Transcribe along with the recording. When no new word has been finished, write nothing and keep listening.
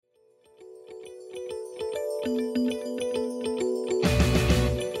Hello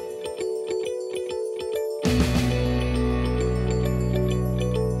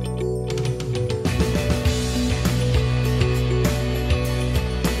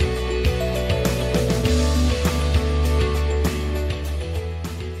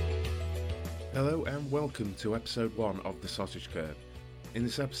and welcome to episode 1 of The Sausage Curb. In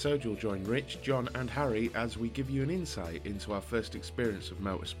this episode you'll join Rich, John and Harry as we give you an insight into our first experience of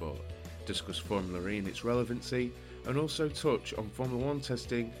motorsport, discuss Formula E and its relevancy, and also touch on Formula 1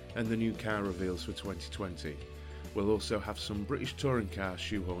 testing and the new car reveals for 2020. We'll also have some British touring cars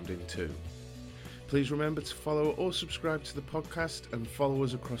shoehorned in too. Please remember to follow or subscribe to the podcast and follow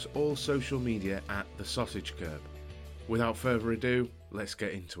us across all social media at The Sausage Curb. Without further ado, let's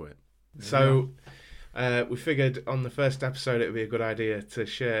get into it. So, we figured on the first episode it would be a good idea to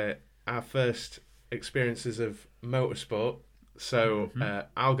share our first experiences of motorsport. So,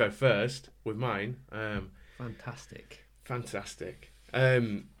 I'll go first with mine. Fantastic.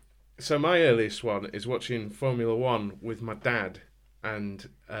 So my earliest one is watching Formula 1 with my dad, and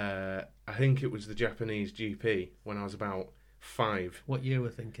I think it was the Japanese GP when I was about 5. What year were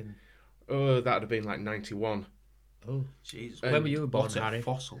thinking? Oh, that would have been like 91. Oh, jeez. When were you born, What a Harry?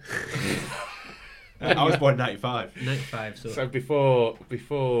 fossil. I was born in 95. 95, So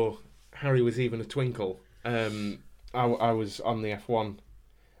before Harry was even a twinkle, I was on the F1.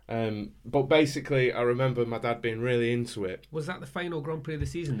 But basically, I remember my dad being really into it. Was that the final Grand Prix of the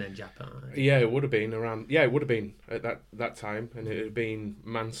season then, Japan? Yeah, it would have been around. Yeah, it would have been at that time, and it had been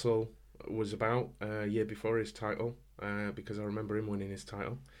Mansell was about a year before his title, because I remember him winning his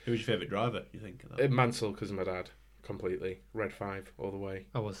title. Who was your favourite driver, you think? Mansell, because of my dad, completely. Red 5 all the way.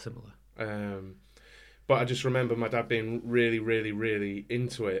 I was similar. But I just remember my dad being really, really, really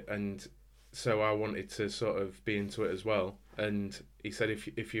into it, and so I wanted to sort of be into it as well. And he said,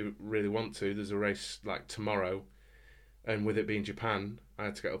 if you really want to, there's a race like tomorrow, and with it being Japan, I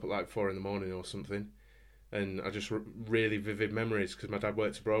had to get up at like 4 a.m. or something. And I just really vivid memories because my dad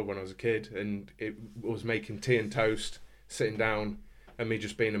worked abroad when I was a kid, and it was making tea and toast, sitting down, and me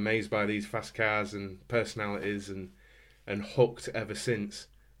just being amazed by these fast cars and personalities, and hooked ever since.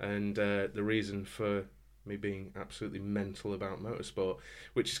 And the reason for me being absolutely mental about motorsport,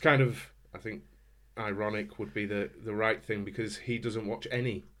 which is kind of, I think, ironic, would be the right thing, because he doesn't watch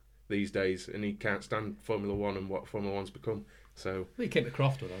any these days, and he can't stand Formula 1 and what Formula 1's become. So He came to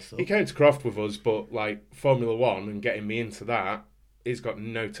Croft with us, though. he came to Croft with us, but like Formula 1 and getting me into that, he's got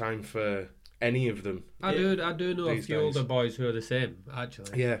no time for any of them. I do know a these few days. older boys who are the same,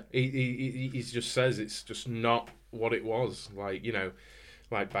 actually. Yeah, he just says it's just not what it was. Like, you know,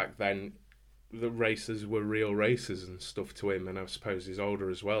 like back then, the races were real races and stuff to him, and I suppose he's older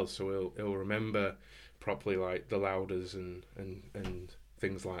as well, so he'll remember properly like the Lauders and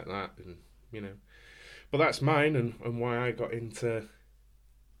things like that, and you know. But that's mine and why I got into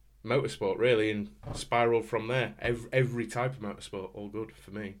motorsport, really, and spiraled from there. Every type of motorsport, all good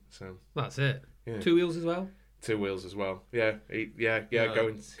for me. So That's it. yeah. 2 wheels as well? 2 wheels as well. Yeah.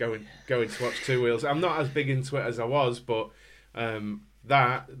 Going to watch 2 wheels. I'm not as big into it as I was, but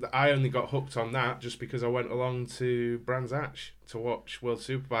that I only got hooked on that just because I went along to Brands Hatch to watch World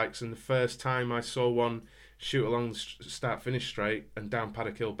Superbikes, and the first time I saw one shoot along the start-finish straight and down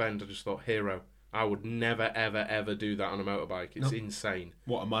Paddock Hill Bend, I just thought, hero. I would never, ever, ever do that on a motorbike. It's insane.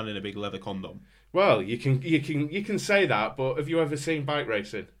 What, a man in a big leather condom? Well, you can say that, but have you ever seen bike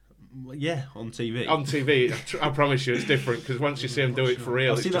racing? Yeah, on TV. On TV, I promise you, it's different, because once you see them do it for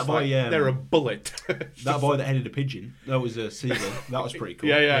real, I've it's seen just that boy, like they're a bullet. That boy that headed a pigeon, that was a seagull. That was pretty cool.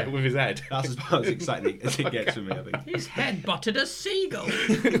 Yeah, with his head. That's as about as exciting as it gets for me, I think. His head butted a seagull.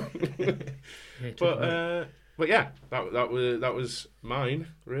 But yeah, that was mine,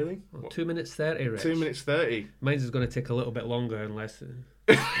 really. Well, 2 minutes 30, Rich. 2 minutes 30. Mine's is going to take a little bit longer unless...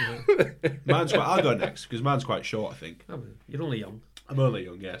 Mine's quite. I'll go next because mine's quite short, I think. You're only young. I'm only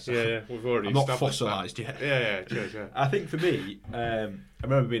young, yes. Yeah, we've already. I'm not established fossilised yet. Yeah, cheers, yeah. I think for me, I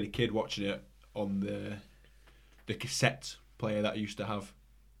remember being a kid watching it on the cassette player that I used to have.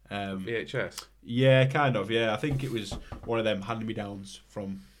 VHS. Yeah, kind of. Yeah, I think it was one of them hand-me-downs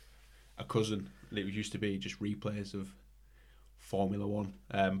from a cousin. And it used to be just replays of Formula 1.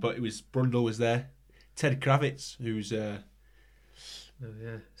 But it was Brundle was there, Ted Kravitz, who's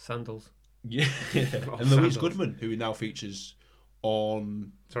Sandals. Yeah, and Louise Goodman, who now features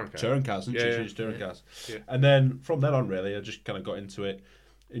on touring cars, and touring cars. Yeah. And then from then on, really, I just kind of got into it,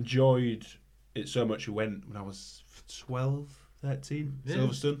 enjoyed it so much. We went when I was 12, 13,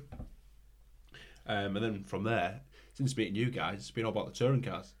 Silverstone. And then from there, since meeting you guys, it's been all about the touring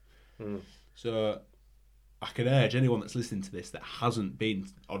cars. So I can urge anyone that's listening to this that hasn't been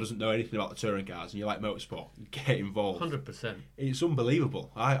or doesn't know anything about the touring cars and you like motorsport, get involved. 100%. It's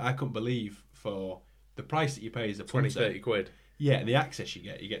unbelievable. I couldn't believe for the price that you pay as a punter. 20-30 quid. Yeah, and the access you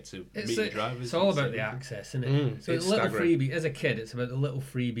get to meet the drivers. It's all about the access, isn't it? So it's little staggering. freebie. As a kid, it's about the little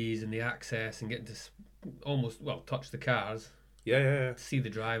freebies and the access and getting to almost, touch the cars. Yeah. See the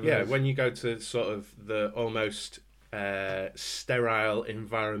drivers. Yeah, when you go to sort of the almost sterile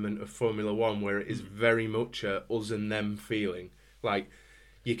environment of Formula One, where it is very much a us and them feeling. Like,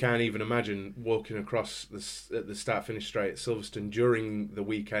 you can't even imagine walking across the start-finish straight at Silverstone during the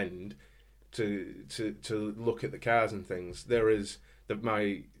weekend to look at the cars and things. There is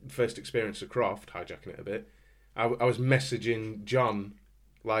my first experience of Croft, hijacking it a bit. I was messaging John,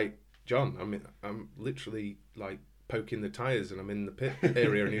 like, John, I'm literally like poking the tyres and I'm in the pit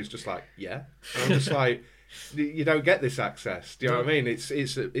area, and he was just like, yeah. And I'm just like, you don't get this access. Do you know what I mean?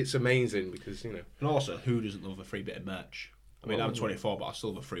 It's amazing because, you know. And also, who doesn't love a free bit of merch? I mean, I'm 24, but I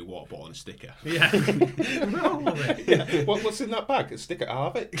still have a free water bottle and a sticker. Yeah. Yeah. What's in that bag? A sticker? I'll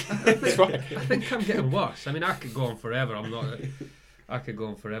have it. I think I'm getting worse. I mean, I could go on forever. I could go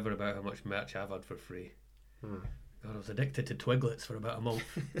on forever about how much merch I've had for free. God, I was addicted to Twiglets for about a month.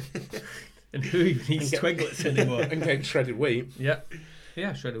 And who even eats Twiglets anymore? And getting shredded wheat.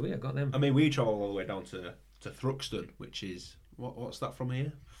 Yeah, shredded wheat. I got them. I mean, we travel all the way down to Thruxton, which is, what's that from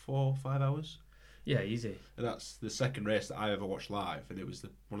here? 4-5 hours? Yeah, easy. And that's the second race that I ever watched live, and it was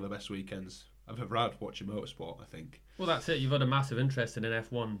one of the best weekends I've ever had watching motorsport, I think. Well, that's it. You've had a massive interest in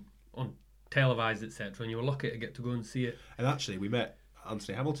F1 on televised, etc., and you were lucky to get to go and see it. And actually, we met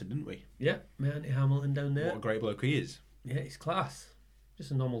Anthony Hamilton, didn't we? Yeah, met Anthony Hamilton down there. What a great bloke he is. Yeah, he's class.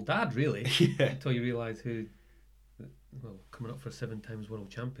 Just a normal dad, really. Yeah. Until you realise who, coming up for 7 times world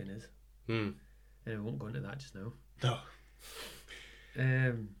champion is. And we won't go into that just now. No.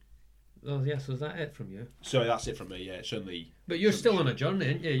 Well, yeah, so is that it from you? So that's it from me, yeah. Certainly. But you're still on a journey,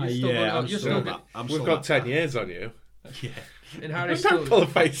 aren't you? You're still We've got 10 years on you. Yeah. And Harry's Don't pull a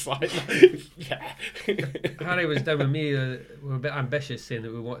face like that. Yeah. Harry was down with me. We were a bit ambitious, saying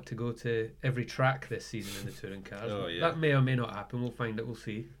that we wanted to go to every track this season in the touring cars. Oh, yeah. That may or may not happen. We'll find out. We'll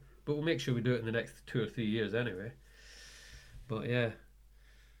see. But we'll make sure we do it in the next 2 or 3 years anyway. But yeah,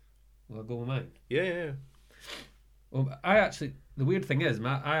 well, I'll go with mine. Yeah. Well, the weird thing is,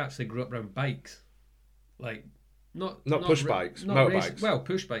 Matt, I actually grew up around bikes, like not push bikes, motorbikes. Well,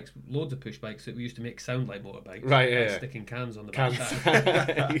 push bikes, loads of push bikes that we used to make sound like motorbikes. Right, yeah. Sticking cans on the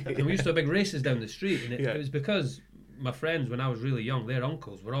backside. And we used to have big races down the street, and it was because my friends, when I was really young, their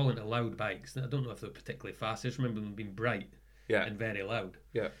uncles were all into loud bikes. I don't know if they were particularly fast. I just remember them being bright and very loud.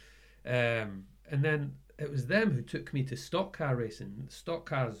 Yeah. And then it was them who took me to stock car racing. Stock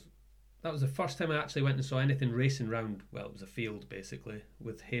cars. That was the first time I actually went and saw anything racing round. Well, it was a field basically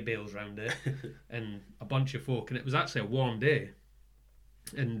with hay bales round it and a bunch of folk, and it was actually a warm day.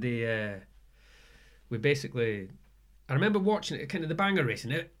 And we basically, I remember watching it, kind of the banger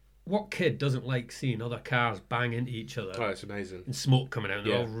racing. What kid doesn't like seeing other cars bang into each other? Oh, it's amazing. And smoke coming out, and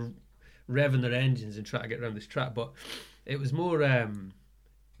they're all revving their engines and trying to get around this track. But it was more.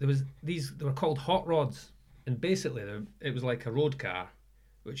 They were called hot rods, and basically it was like a road car,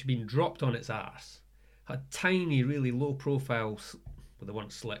 which had been dropped on its arse, had tiny, really low-profile, well, they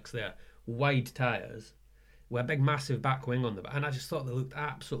weren't slicks there, wide tyres, with a big, massive back wing on them, and I just thought they looked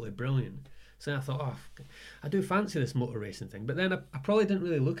absolutely brilliant. So I thought, I do fancy this motor racing thing, but then I probably didn't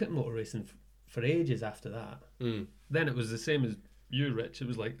really look at motor racing for ages after that. Then it was the same as you, Rich. It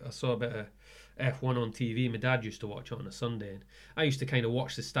was like I saw a bit of F1 on TV. My dad used to watch it on a Sunday, and I used to kind of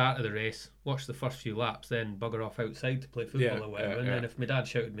watch the start of the race, watch the first few laps, then bugger off outside to play football or whatever. And then if my dad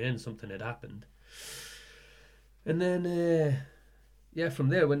shouted me in, something had happened. And then from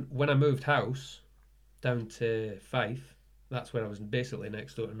there, when I moved house down to Fife, that's where I was basically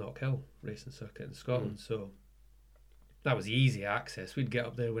next door to Knockhill racing circuit in Scotland. So that was easy access. We'd get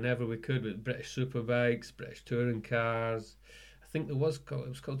up there whenever we could with British superbikes, British touring cars. I think it was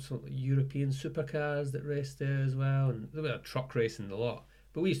called some European supercars that raced there as well, and there was a truck racing a lot.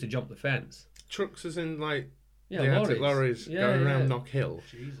 But we used to jump the fence. Trucks as in like lorries going around Knockhill.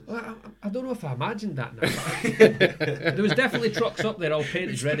 Jesus. Well, I don't know if I imagined that now. There was definitely trucks up there all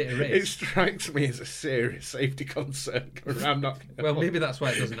painted ready to race. It strikes me as a serious safety concern going around Knockhill. Well, maybe that's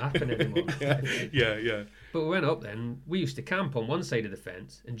why it doesn't happen anymore. Yeah. But we went up then. We used to camp on one side of the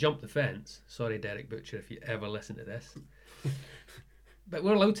fence and jump the fence. Sorry, Derek Butcher, if you ever listen to this. But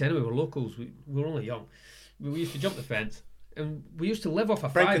we're allowed to anyway. We're locals. We were only young. We used to jump the fence, and we used to live off a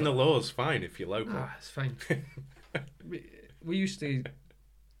breaking the law's fine if you're local. It's fine. we used to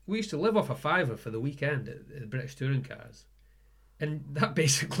live off a fiver for the weekend at the British touring cars, and that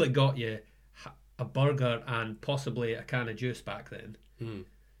basically got you a burger and possibly a can of juice back then.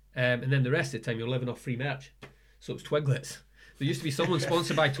 And then the rest of the time you're living off free merch. So it's Twiglets. There used to be someone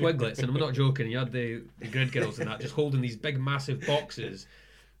sponsored by Twiglets, and I'm not joking, you had the grid girls and that just holding these big massive boxes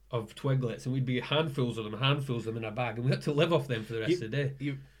of Twiglets, and we'd be handfuls of them in a bag, and we had to live off them for the rest of the day.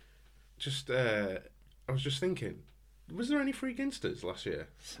 I was just thinking, was there any free Ginsters last year?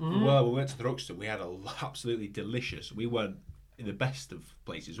 Well, we went to the Ruxton. We had absolutely delicious. We weren't in the best of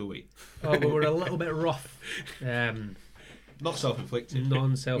places, were we? Oh, we were a little bit rough. Not self-inflicted.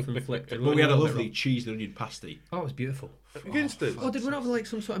 Non-self-inflicted. But we had a lovely cheese and onion pasty. Oh, it was beautiful. Ginsters? Oh, did we not have like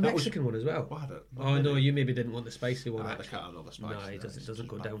some sort of Mexican one as well? No, you maybe didn't want the spicy one. I can't handle the spicy. No, it doesn't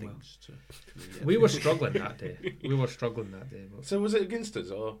go down well. We were struggling that day. But... So was it Ginsters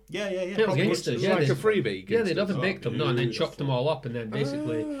or? Yeah. It was Ginsters, like a freebie. Yeah, they'd oven baked them, and then chopped them all up, and then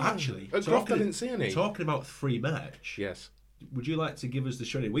basically. Actually, at Croft I didn't see any. Talking about free merch. Yes. Would you like to give us the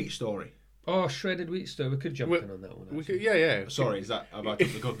shredded wheat story? Oh, shredded wheat story. We could jump in on that one. We could, yeah. Sorry, have I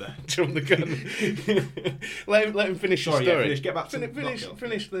jumped the gun there? Jumped the gun. let him finish the story. Yeah, get back to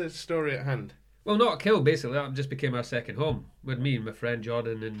finish the story at hand. Well, not Kill, basically. That just became our second home. With me and my friend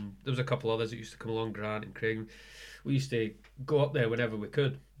Jordan, and there was a couple others that used to come along, Grant and Craig. We used to go up there whenever we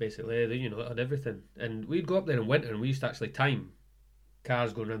could, basically. They, had everything. And we'd go up there in winter, and we used to actually time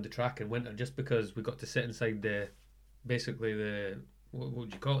cars going around the track in winter, just because we got to sit inside what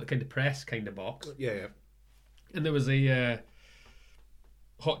would you call it? Kind of press kind of box. Yeah. And there was a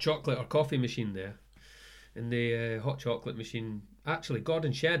hot chocolate or coffee machine there. And the hot chocolate machine, actually,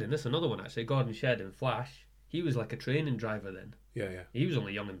 Gordon Shedden, this is another one actually, Gordon Shedden, Flash, he was like a training driver then. Yeah. He was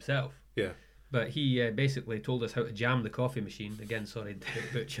only young himself. Yeah. But he basically told us how to jam the coffee machine, again, sorry,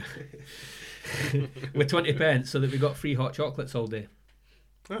 Derek Butcher, with 20 pence so that we got free hot chocolates all day.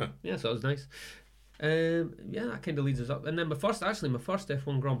 Oh. Yeah, so that was nice. That kind of leads us up. And then my first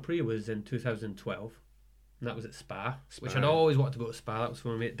F1 Grand Prix was in 2012, and that was at Spa, which I'd always wanted to go to Spa. That was for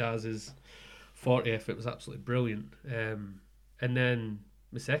my mate Daz's 40th. It was absolutely brilliant. And then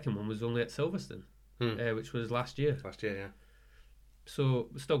my second one was only at Silverstone, which was last year. Yeah. So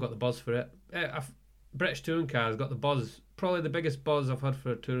we still got the buzz for it. British touring cars got the buzz. Probably the biggest buzz I've had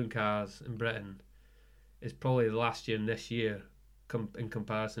for touring cars in Britain is probably the last year and this year. In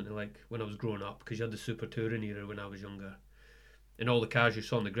comparison to like when I was growing up, because you had the super touring era when I was younger, and all the cars you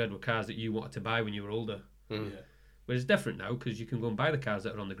saw on the grid were cars that you wanted to buy when you were older. Yeah. Whereas it's different now, because you can go and buy the cars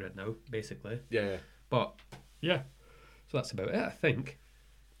that are on the grid now, basically. Yeah. But yeah, so that's about it, I think.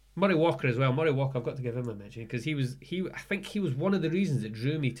 Murray Walker as well. Murray Walker, I've got to give him a mention, because I think he was one of the reasons that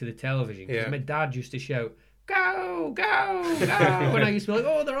drew me to the television. Because my dad used to shout, "Go, go, go!" when I used to be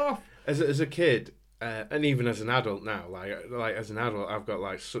like, "Oh, they're off." As a kid. And even as an adult now, like as an adult, I've got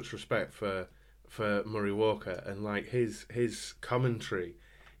like such respect for Murray Walker, and like his commentary,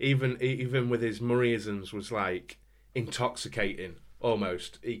 even with his Murrayisms, was like intoxicating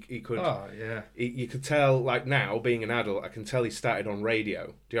almost. He could. Oh yeah. You could tell, like now being an adult, I can tell he started on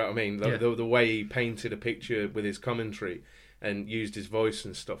radio. Do you know what I mean? The way he painted a picture with his commentary and used his voice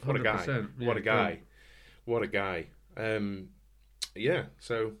and stuff. What a guy! Yeah, what a guy! What a guy! Yeah.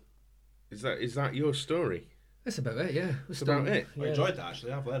 So. Is that your story? That's about it, yeah. That's about it. I enjoyed that,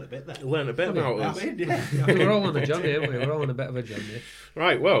 actually. I've learned a bit there. Learned a bit about us. We're all on a journey, aren't we? We're all on a bit of a journey.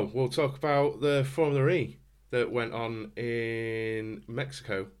 Right, well, we'll talk about the Formula E that went on in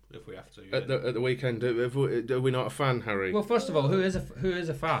Mexico. If we have to. Yeah. At the weekend. Are we not a fan, Harry? Well, first of all, who is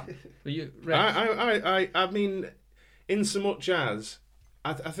a fan? Are you, I mean, in so much as,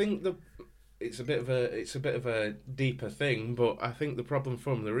 I think it's a bit of a deeper thing, but I think the problem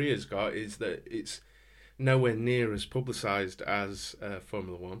Formula E has got is that it's nowhere near as publicised as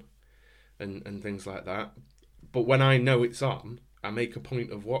Formula One and things like that. But when I know it's on, I make a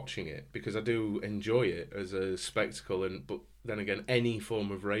point of watching it because I do enjoy it as a spectacle. But then again, any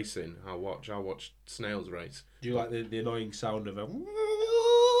form of racing I'll watch. I'll watch snails race. Do you like the annoying sound of a?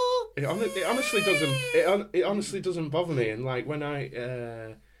 It honestly doesn't. It honestly doesn't bother me. And like when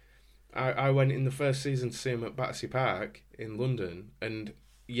I went in the first season to see him at Battersea Park in London, and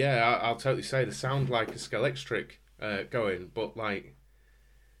yeah, I'll totally say the sound like a Scalextric going, but like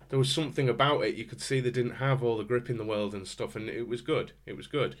there was something about it. You could see they didn't have all the grip in the world and stuff, and it was good. It was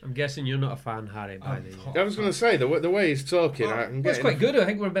good. I'm guessing you're not a fan, Harry, by the I was going to say the way he's talking. It's quite good. I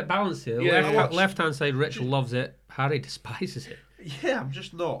think we're a bit balanced here. Yeah, left-hand side, Rich loves it. Harry despises it. Yeah, I'm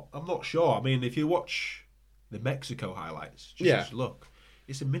not sure. I mean, if you watch the Mexico highlights, just look,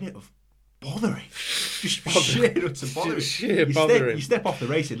 it's a minute of bothering. Just sheer utter bothering. Sheer bothering. You step off the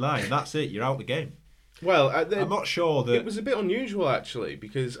racing line, that's it. You're out the game. Well, I'm not sure that... It was a bit unusual, actually,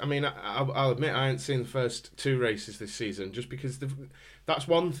 because, I mean, I'll admit I haven't seen the first 2 races this season, just because that's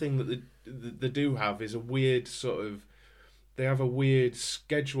one thing that they do have, is a weird sort of... They have a weird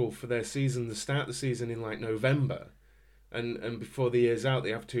schedule for their season. They start the season in, like, November, and before the year's out,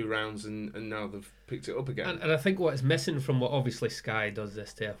 they have 2 rounds, and now they've picked it up again. And I think what is missing from what obviously Sky does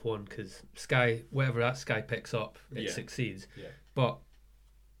this to F1, because Sky, whatever that Sky picks up, it succeeds. Yeah. But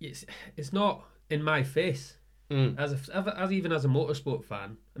it's not in my face. As even as a motorsport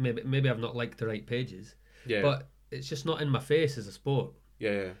fan, maybe I've not liked the right pages. Yeah. But it's just not in my face as a sport.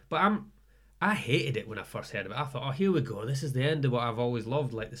 Yeah. But I hated it when I first heard of it. I thought, oh, here we go. This is the end of what I've always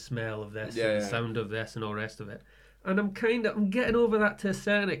loved, like the smell of this, and the sound of this, and all the rest of it. And I'm getting over that to a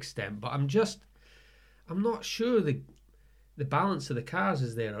certain extent, but I'm not sure the balance of the cars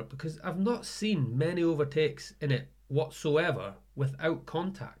is there, because I've not seen many overtakes in it whatsoever without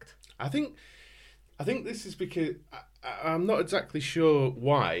contact. I think this is because I'm not exactly sure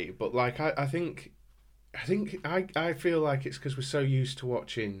why, but like I feel like it's because we're so used to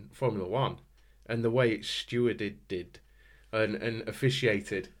watching Formula One and the way it's stewarded and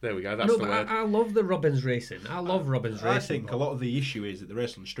officiated. There we go. That's the word. I love the Robbins racing. I love Robbins racing. I think a lot of the issue is that they're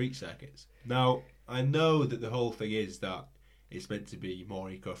racing on street circuits. Now, I know that the whole thing is that it's meant to be more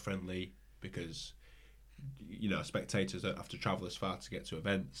eco-friendly because, spectators don't have to travel as far to get to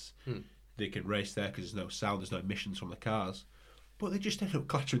events. They can race there because there's no sound, there's no emissions from the cars. But they just end up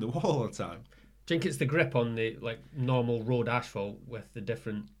clattering the wall all the time. Do you think it's the grip on the normal road asphalt with the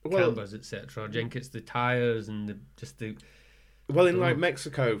different cambers, etc.? Do you think it's the tyres and the... Well, in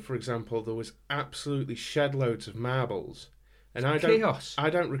Mexico, for example, there was absolutely shed loads of marbles, and I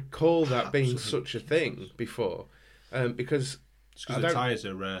don't recall that being such a thing before, because it's because the tyres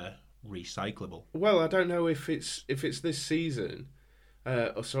are recyclable. Well, I don't know if it's this season,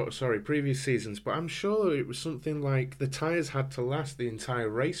 previous seasons, but I'm sure it was something like the tyres had to last the entire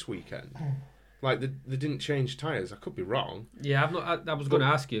race weekend. Like they didn't change tyres. I could be wrong. Yeah, I was going to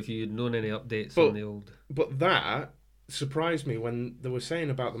ask you if you'd known any updates on the old. But that surprised me when they were saying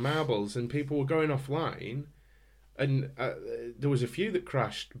about the marbles and people were going offline, and there was a few that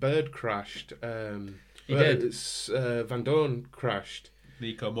crashed. Bird crashed. He did. Van Dorn crashed.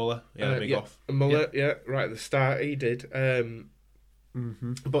 Nico Muller, big off. Muller, right at the start he did.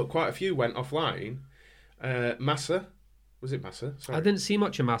 But quite a few went offline. Massa. Was it Massa? Sorry. I didn't see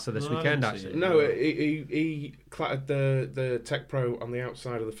much of Massa this weekend, actually. No, he clattered the Tech Pro on the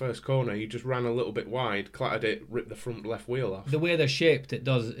outside of the first corner. He just ran a little bit wide, clattered it, ripped the front left wheel off. The way they're shaped, it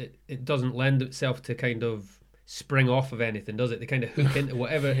doesn't lend itself to kind of spring off of anything, does it? They kind of hook into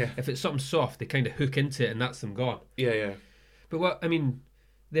whatever. If it's something soft, they kind of hook into it, and that's them gone. Yeah. But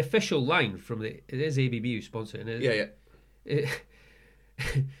the official line from it is ABB who sponsored it.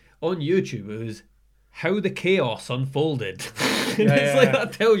 On YouTube, it was how the chaos unfolded.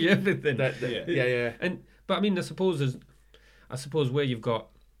 That tells you everything. But I suppose where you've got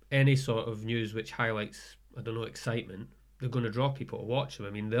any sort of news which highlights, excitement, they're going to draw people to watch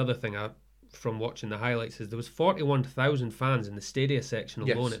them. The other thing from watching the highlights is there was 41,000 fans in the stadia section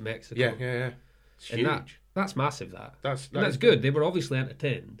alone at Mexico. Yeah. It's huge. That's massive. That's good. Good. They were obviously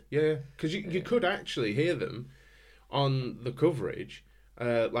entertained. Yeah, because you could actually hear them on the coverage,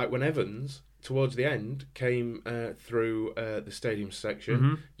 like when Evans towards the end came through the stadium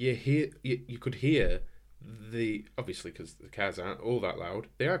section. You could hear obviously because the cars aren't all that loud.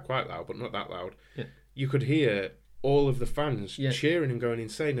 They are quite loud, but not that loud. Yeah. You could hear all of the fans cheering and going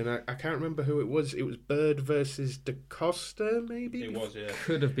insane, and I can't remember who it was. It was Bird versus Da Costa, maybe. It was, yeah.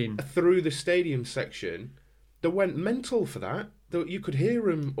 Could have been through the stadium section. They went mental for that. You could hear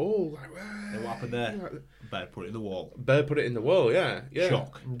them all like, what happened there? Bird put it in the wall. Bird put it in the wall, yeah.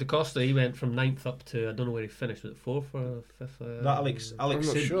 Shock. Da Costa, he went from 9th up to, I don't know where he finished, was it 4th or 5th? That Alex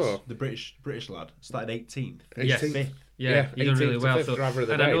Sims, sure. The British lad, started 18th. Yes. 5th. Yeah, he done really well.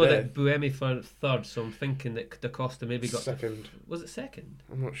 And I know that Buemi for 3rd, so I'm thinking that Da Costa maybe got 2nd. Was it 2nd?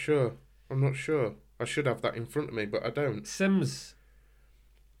 I'm not sure. I should have that in front of me, but I don't. Sims,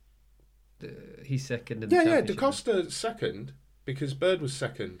 he's 2nd in the championship. Da Costa 2nd because Bird was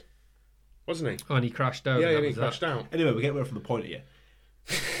 2nd, wasn't he? Oh, and he crashed out. Yeah, he crashed out. Anyway, we're getting away from the point here.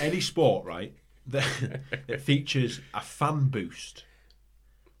 Any sport, right, that features a fan boost.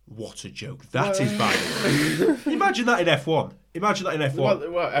 What a joke. That is bad. Imagine that in F1.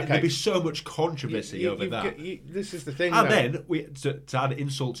 Well, okay. There'd be so much controversy over that. This is the thing. And then, to add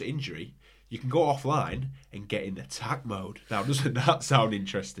insult to injury, you can go offline and get in attack mode. Now, doesn't that sound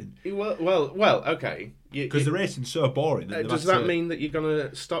interesting? Well, okay. Because the racing's so boring. Does that mean that you're going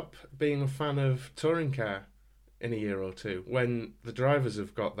to stop being a fan of touring car in a year or two when the drivers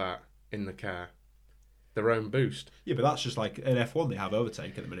have got that in the car? their own boost. Yeah, but that's just like in F1 they have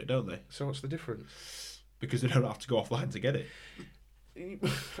overtake at the minute, don't they? So what's the difference? Because they don't have to go offline to get it.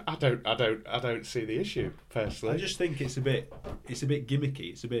 I don't see the issue personally. I just think it's a bit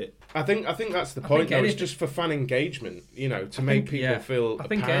gimmicky. It's a bit. I think that's the point. Though, it's just for fan engagement, to make people feel. I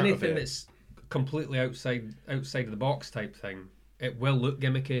think anything that's completely outside of the box type thing, it will look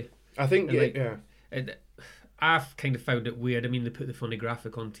gimmicky. I think I've kind of found it weird. I mean, they put the funny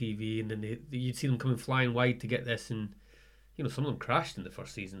graphic on TV, and then you'd see them coming flying wide to get this, and some of them crashed in the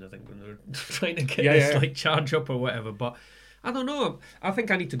first season. I think when they were trying to get this charge up or whatever, but. I don't know. I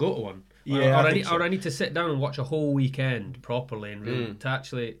think I need to go to one. Or I need to sit down and watch a whole weekend properly and really to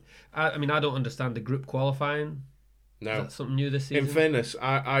actually. I mean, I don't understand the group qualifying. No, is that something new this season? In fairness,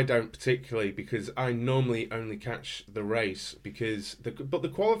 I don't particularly, because I normally only catch the race but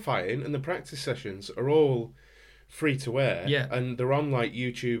the qualifying and the practice sessions are all free to air. Yeah, and they're on like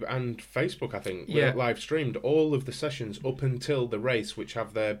YouTube and Facebook. I think live streamed all of the sessions up until the race, which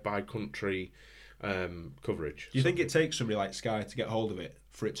have their by-country. Coverage. Do you think it takes somebody like Sky to get hold of it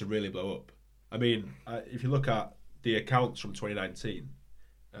for it to really blow up? I mean, if you look at the accounts from 2019,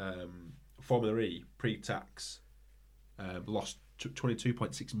 Formula E pre-tax lost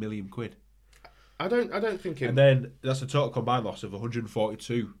 22.6 million quid. I don't think it. And then that's a total combined loss of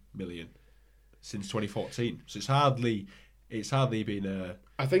 142 million since 2014. So it's hardly been.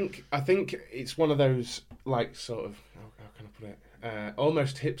 I think it's one of those like sort of how can I put it?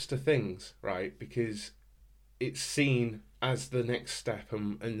 Almost hipster things, right? Because it's seen as the next step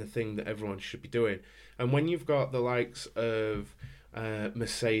and the thing that everyone should be doing. And when you've got the likes of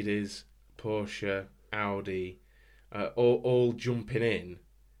Mercedes, Porsche, Audi, all jumping in,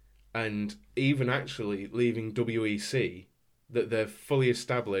 and even actually leaving WEC, that they're fully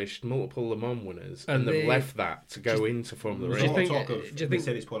established, multiple Le Mans winners, and they've left that to go into Formula E. Do you think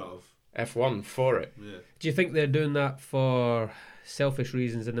Mercedes put out of F1 for it? Yeah. Do you think they're doing that for selfish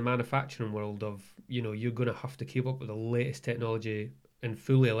reasons in the manufacturing world of, you're going to have to keep up with the latest technology in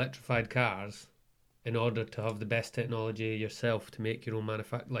fully electrified cars in order to have the best technology yourself to make your own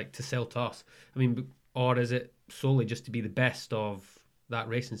to sell to us? I mean, or is it solely just to be the best of that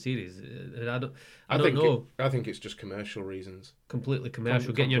racing series? I don't know. I think it's just commercial reasons. Completely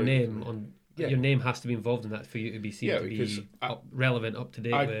commercial. Getting your name on... Yeah. Your name has to be involved in that for you to be seen to be relevant, up to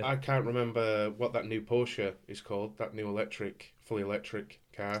date. I can't remember what that new Porsche is called. That new fully electric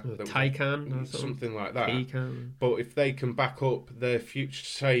car, Taycan, something like that. Taycan. But if they can back up their future,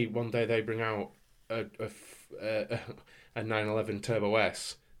 say one day they bring out a 911 Turbo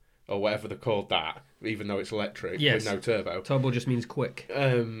S or whatever they're called, that even though it's electric with no turbo. Turbo just means quick.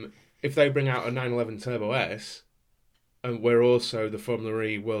 If they bring out a 911 Turbo S. And we're also the Formula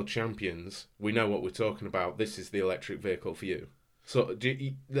E world champions. We know what we're talking about. This is the electric vehicle for you. So,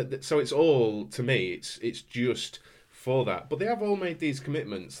 so it's all, to me, it's just for that. But they have all made these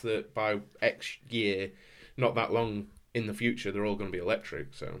commitments that by X year, not that long in the future, they're all going to be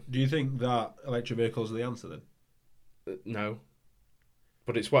electric. So, do you think that electric vehicles are the answer then? No.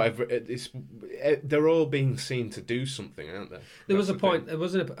 But it's whatever. They're all being seen to do something, aren't they? There was a point. There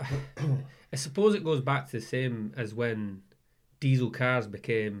wasn't. I suppose it goes back to the same as when diesel cars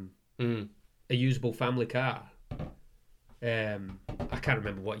became a usable family car. I can't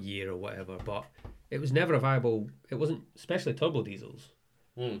remember what year or whatever, but it was never a viable. It wasn't, especially turbo diesels.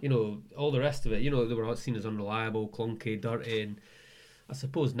 All the rest of it. They were seen as unreliable, clunky, dirty, and I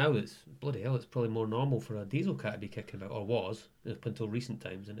suppose now it's bloody hell. It's probably more normal for a diesel car to be kicking about, or was up until recent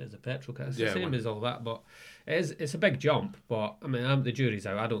times, than it is a petrol car. It's the same as all that, but it's a big jump. But I mean, the jury's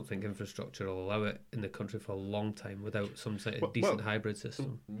out. I don't think infrastructure will allow it in the country for a long time without some sort of decent hybrid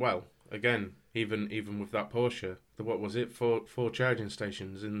system. Well, again, even with that Porsche, what was it? Four charging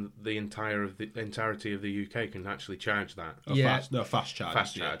stations in the entirety of the UK can actually charge that. Fast charge.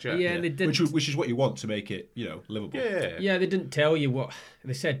 Fast charge. Yeah. They did, which is what you want to make it, livable. Yeah. They didn't tell you what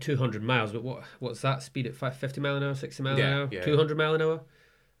they said. 200 miles, but what's that speed at 50 mile an hour, 60 mile an hour, 200 mile an hour?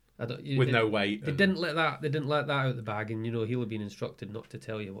 No weight. They didn't let that. They didn't let that out the bag, and he'll have been instructed not to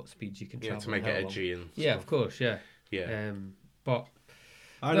tell you what speeds you can travel. To make it edgy and stuff. Of course, yeah. But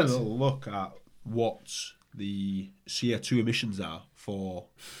I had a little look at what the CO2 emissions are for.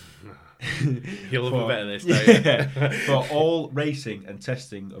 You'll love a bit of this, don't you? For all racing and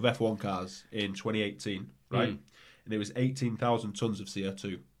testing of F1 cars in 2018, right? And it was 18,000 tons of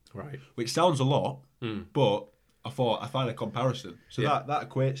CO2, right? Which sounds a lot, but I thought I find a comparison. So that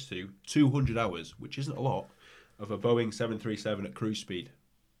equates to 200 hours, which isn't a lot, of a Boeing 737 at cruise speed.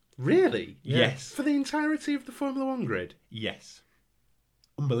 Really? Yes. For the entirety of the Formula One grid? Yes.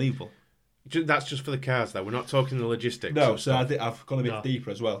 Unbelievable. That's just for the cars, though. We're not talking the logistics. No, so I think I've gone a bit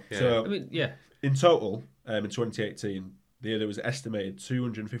deeper as well. Yeah. So, I mean, yeah. In total, in 2018, there was estimated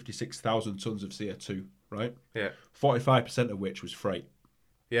 256,000 tons of CO2, right? Yeah. 45% of which was freight.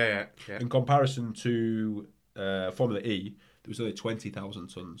 Yeah. In comparison to Formula E, there was only 20,000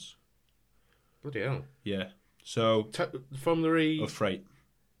 tons. Bloody hell. Yeah. So Formula E of freight.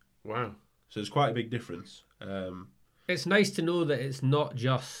 Wow. So there's quite a big difference. It's nice to know that it's not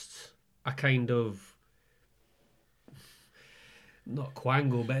just a kind of, not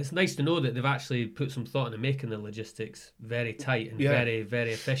quangle, but it's nice to know that they've actually put some thought into making the logistics very tight and very,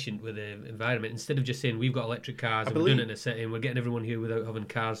 very efficient with the environment. Instead of just saying we've got electric cars and we're doing it in a city and we're getting everyone here without having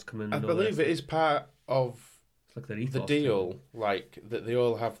cars come in. I believe it is part of like the deal, like that they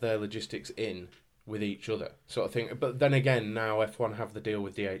all have their logistics in with each other, sort of thing. But then again, now F1 have the deal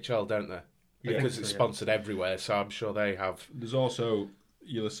with DHL, don't they? Because it's sponsored everywhere, so I'm sure they have. There's also,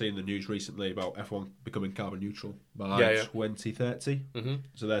 you'll have seen the news recently about F1 becoming carbon neutral by 2030. Mm-hmm.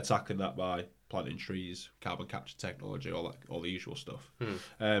 So they're tackling that by planting trees, carbon capture technology, all the usual stuff.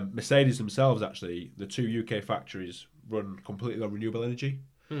 Mercedes themselves, actually, the 2 UK factories run completely on renewable energy,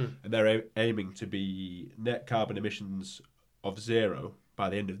 and they're aiming to be net carbon emissions of 0 by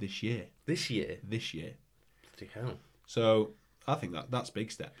the end of this year. This year? Bloody hell. So I think that's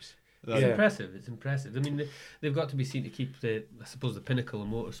big steps. It's impressive. It's impressive. I mean, they've got to be seen to keep the pinnacle of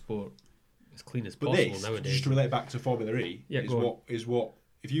motorsport as clean as possible nowadays. Just to relate back to Formula E, is what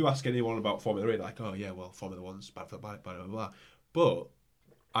if you ask anyone about Formula E, like, oh yeah, well, Formula One's bad for the bike, blah blah blah. But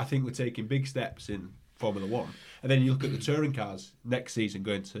I think we're taking big steps in Formula One, and then you look at the touring cars next season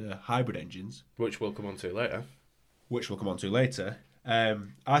going to hybrid engines, which we'll come on to later.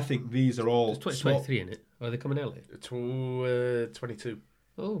 I think these are all. There's 2023 in it. Or are they coming early? 22.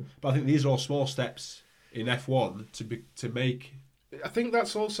 Oh, but I think these are all small steps in F1 to make. I think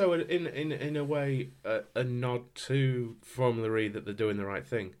that's also in a way a nod to Formula E that they're doing the right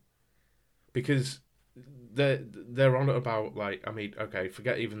thing, because they're on about, like, I mean, okay,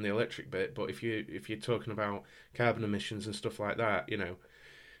 forget even the electric bit, but if you're talking about carbon emissions and stuff like that, you know,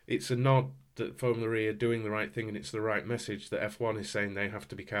 it's a nod that Formula E are doing the right thing, and it's the right message that F1 is saying they have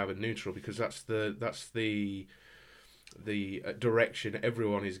to be carbon neutral, because that's the direction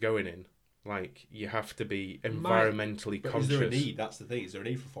everyone is going in. Like, you have to be environmentally conscious. Is there a need? That's the thing. Is there a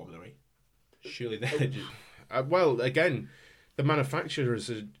need for Formula E? Surely they're just... well, again, the manufacturers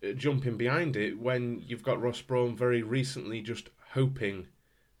are jumping behind it when you've got Ross Brawn very recently just hoping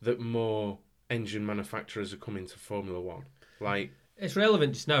that more engine manufacturers are coming to Formula One. Like, it's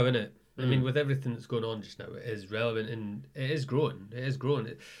relevant just now, isn't it? I mean, with everything that's going on just now, it is relevant and it is growing.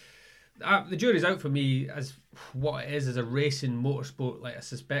 The jury's out for me as what it is as a racing motorsport, like a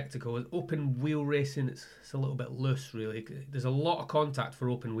spectacle. With open wheel racing, it's a little bit loose, really. There's a lot of contact for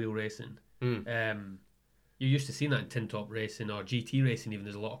open wheel racing. You're used to seeing that in tin top racing or GT racing. Even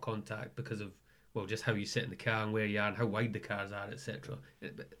there's a lot of contact because of, well, just how you sit in the car and where you are and how wide the cars are, etc.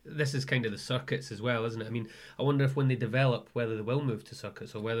 This is kind of the circuits as well, isn't it? I mean, I wonder if when they develop, whether they will move to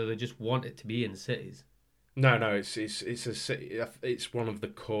circuits or whether they just want it to be in cities. No, it's one of the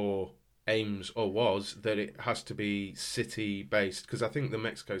core aims, or was, that it has to be city based, because I think the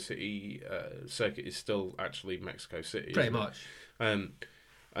Mexico City circuit is still actually Mexico City, pretty much. And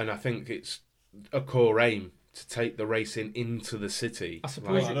I think it's a core aim to take the racing into the city. I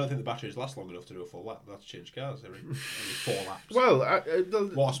suppose. I don't think the batteries last long enough to do a full lap. They have to change cars every 4 laps. Well,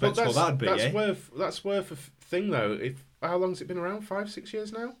 what a spectacle that'd be. That's worth a thing, though. How long's it been around? 5-6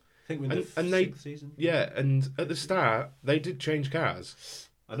 years now. I think we're in the 6th season. Yeah, and at the start they did change cars.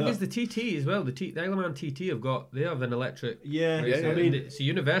 I know. Because the TT as well, the Isleman TT they have an electric. Yeah. I mean, it's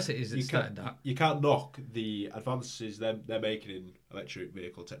universities that started that. You can't knock the advances they're making in electric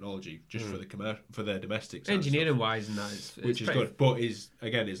vehicle technology just for their domestics. Engineering wise, and that which is good. But is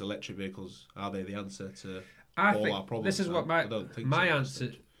electric vehicles, are they the answer to all our problems? This is what my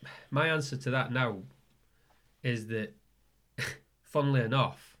answer to that now is that, funnily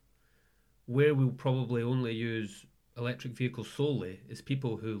enough, where we'll probably only use electric vehicles solely is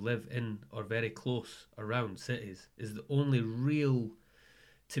people who live in or very close around cities. Is the only real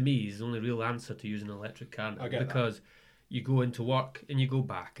answer to using an electric car now, because you go into work and you go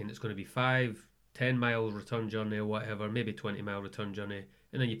back and it's going to be 5-10 mile return journey or whatever, maybe 20-mile return journey,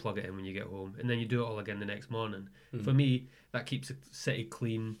 and then you plug it in when you get home and then you do it all again the next morning. For me, that keeps the city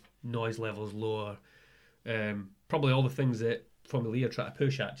clean, noise levels lower, probably all the things that Formula E are trying to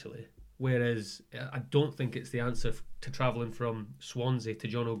push, actually. Whereas I don't think it's the answer to travelling from Swansea to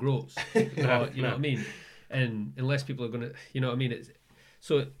John O'Groats. You know what I mean? And unless people are going to, you know what I mean?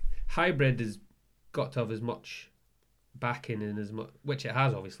 So hybrid has got to have as much backing in as much, which it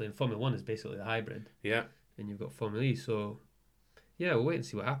has obviously. And Formula One is basically the hybrid. Yeah. And you've got Formula E, so yeah, we'll wait and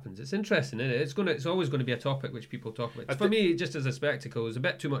see what happens. It's interesting, isn't it? It's always going to be a topic which people talk about. For me, just as a spectacle, there's a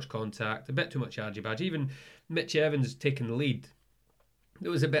bit too much contact, a bit too much argy-badgy. Even Mitch Evans taking the lead. It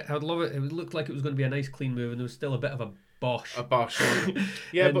was a bit. I'd love it. It looked like it was going to be a nice clean move, and there was still a bit of a bosh.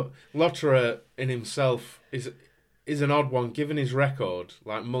 Yeah, but Lotterer in himself is an odd one, given his record,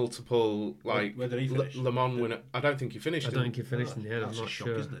 like multiple, like where did he finish? Le Mans winner. I don't think he finished. I don't think he finished in the end. I'm not shock,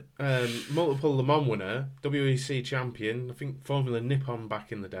 sure. Isn't it? Multiple Le Mans winner, WEC champion. I think Formula Nippon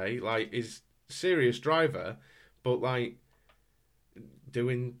back in the day. Like, is serious driver, but like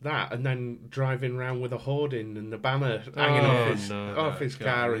doing that and then driving around with a hoarding and the banner hanging off his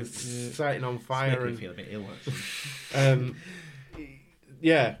car and setting on fire. It's making me feel a bit ill, actually.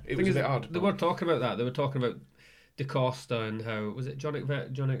 Yeah, it was a bit odd. They were talking about that. They were talking about DaCosta and how was it John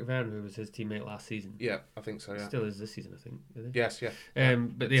Verne who was his teammate last season? Yeah, I think so. Yeah, still is this season, I think. Yes, yeah.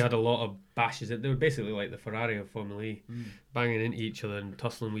 But they had a lot of bashes. They were basically like the Ferrari of Formula E, banging into each other and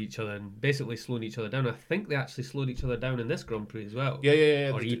tussling with each other and basically slowing each other down. I think they actually slowed each other down in this Grand Prix as well.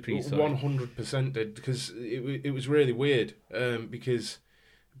 Yeah. Or E-Prix, 100% did, because it was really weird. Because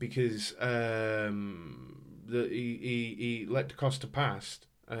he let DaCosta past.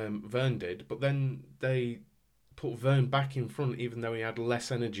 Verne did, but then they put Verne back in front, even though he had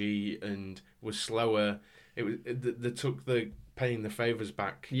less energy and was slower. They took the paying the favours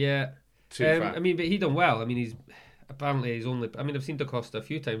back. Yeah, too far. I mean, but he done well. I mean, he's only. I mean, I've seen DaCosta a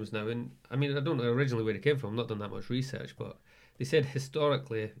few times now, and I mean, I don't know originally where he came from. I've not done that much research, but they said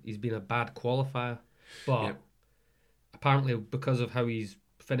historically he's been a bad qualifier, but apparently because of how he's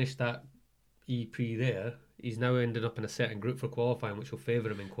finished that E-Prix there, he's now ended up in a certain group for qualifying, which will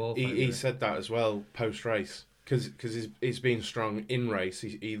favour him in qualifying. He said that as well post race. Because he's been strong in race,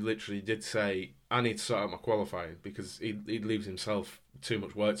 he literally did say, I need to sort out my qualifying because he leaves himself too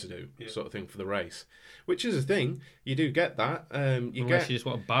much work to do, sort of thing, for the race. Which is a thing. You do get that. Unless you just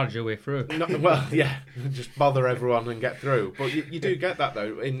want to barge your way through. Just bother everyone and get through. But you do get that,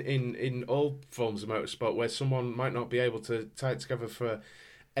 though, in all forms of motorsport, where someone might not be able to tie it together for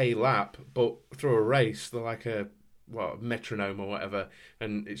a lap, but through a race, they're like a metronome or whatever,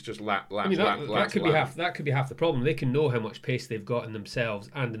 and it's just lap. I mean, that could be half the problem. They can know how much pace they've got in themselves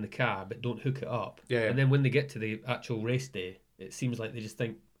and in the car, but don't hook it up. Yeah. And then when they get to the actual race day, it seems like they just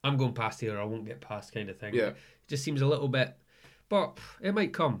think, I'm going past here, or I won't get past, kind of thing. Yeah. It just seems a little bit, but it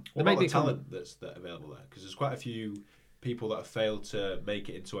might come. What about the talent that's available there? Because there's quite a few people that have failed to make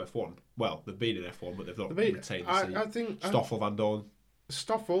it into F1. Well, they've been in F1, but they've not retained the seat. I think Stoffel, Van Dorn.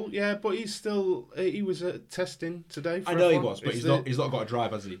 Stoffel, yeah, but he was at testing today. I know F1. He was, but he's not got a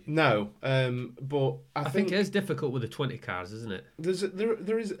drive, has he? No, but I think it is difficult with the 20 cars, isn't it?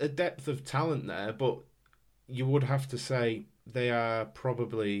 There is a depth of talent there, but you would have to say they are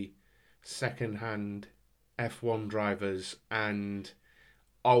probably second-hand F1 drivers and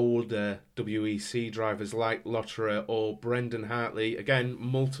older WEC drivers like Lotterer or Brendan Hartley. Again,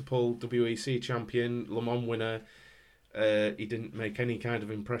 multiple WEC champion, Le Mans winner. He didn't make any kind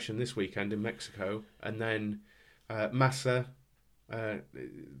of impression this weekend in Mexico. And then Massa,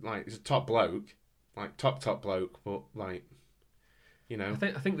 he's a top bloke, like top bloke, but like, you know.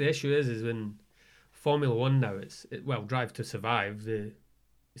 I think the issue is when Formula One now, Drive to Survive.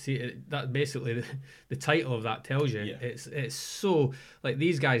 That basically the title of that tells you. Yeah. It's so like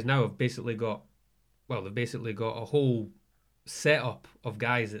these guys now have basically got a whole setup of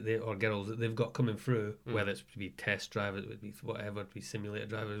guys or girls that they've got coming through, whether it's to be test drivers, it would be whatever, to be simulator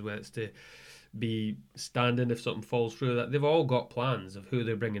drivers, whether it's to be stand-in if something falls through, that they've all got plans of who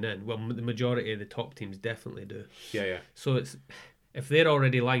they're bringing in. Well, the majority of the top teams definitely do. Yeah. So if they're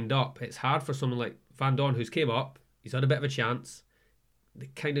already lined up, it's hard for someone like Van Dorn, who's came up, he's had a bit of a chance. They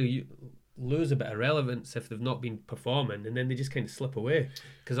kind of lose a bit of relevance if they've not been performing, and then they just kind of slip away,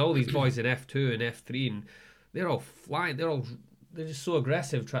 because all these boys in F2 and F3 and they're all flying. They're just so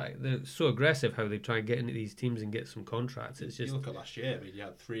aggressive. They're so aggressive how they try and get into these teams and get some contracts. It's just, you look at last year. I mean, you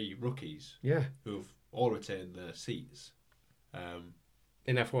had 3 rookies. Yeah. Who've all retained their seats.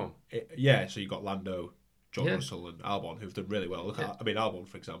 In F1. So you got Lando, John Russell, and Albon, who've done really well. Look at Albon,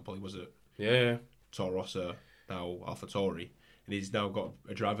 for example. He was at Toro Rosso, now AlphaTauri. And he's now got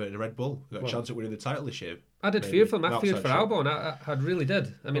a driver in a Red Bull. Got a chance at winning the title this year. I did fear for him. I feared for Albon. I really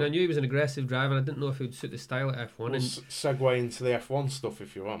did. I mean, I knew he was an aggressive driver. I didn't know if he would suit the style at F1. We'll segue into the F1 stuff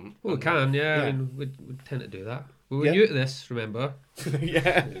if you want. Well, we can, yeah. I mean, we'd tend to do that. We were new to this, remember?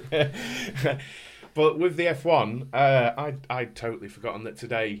 Yeah. But with the F1, I'd totally forgotten that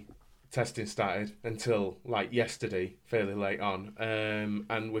today testing started until like yesterday, fairly late on.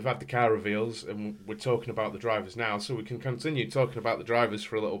 And we've had the car reveals, and we're talking about the drivers now, so we can continue talking about the drivers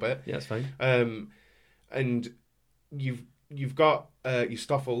for a little bit. Yeah, that's fine. And you've got your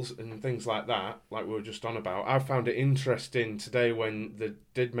Stoffels and things like that, like we were just on about. I found it interesting today when they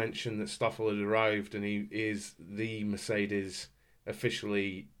did mention that Stoffel had arrived, and he is the Mercedes,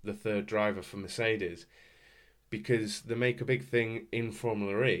 officially the third driver for Mercedes, because they make a big thing in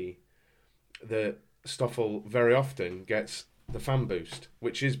Formula E that Stoffel very often gets the fan boost,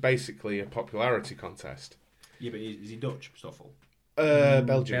 which is basically a popularity contest. Yeah, but is he Dutch, Stoffel?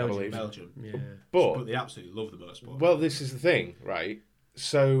 Belgium, I believe. Belgium. Yeah. But they absolutely love the motorsport. Well, this is the thing, right?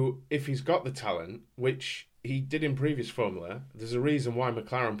 So if he's got the talent, which he did in previous Formula, there's a reason why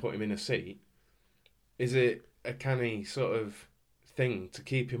McLaren put him in a seat. Is it a canny sort of thing to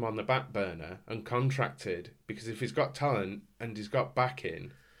keep him on the back burner and contracted? Because if he's got talent and he's got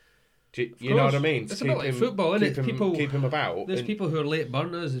backing, you know what I mean? It's a bit like football, isn't it? Keep him about. There's people who are late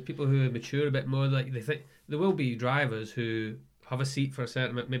burners. There's people who mature a bit more. Like they think there will be drivers who have a seat for a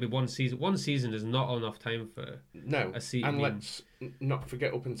certain, maybe one season. One season is not enough time for a seat. And let's not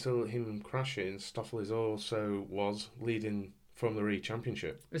forget, up until him crashing, Stoffel was leading Formula E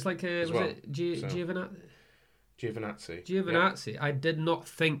Championship. It's like it Giovinazzi? Giovinazzi. I did not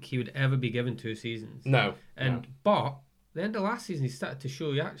think he would ever be given 2 seasons. No. But the end of last season, he started to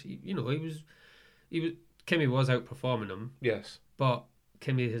show he was Kimi was outperforming him. Yes. But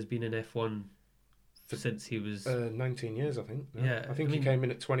Kimi has been in F1 since he was 19 years, I think. No. Yeah, I think he came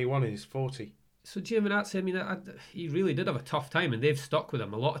in at 21 and he's 40. So Giovinazzi, he really did have a tough time, and they've stuck with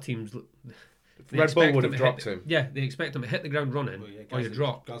him. A lot of teams, Red Bull would have dropped him. Yeah, they expect him to hit the ground running, or he'd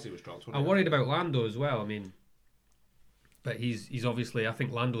drop. Gasly was dropped. I'm worried about Lando as well. I mean, but he's obviously, I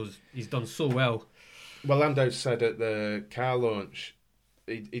think he's done so well. Well, Lando said at the car launch,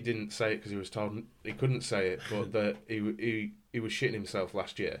 he didn't say it because he was told he couldn't say it, but that he was shitting himself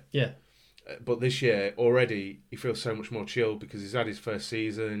last year. Yeah. But this year, already, he feels so much more chilled because he's had his first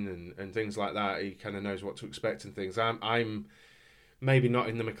season and things like that. He kind of knows what to expect and things. I'm maybe not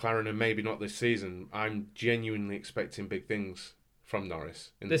in the McLaren and maybe not this season. I'm genuinely expecting big things from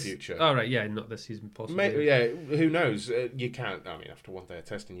Norris in the future. Oh, right, yeah, not this season, possibly. Yeah, who knows? You can't, I mean, after one day of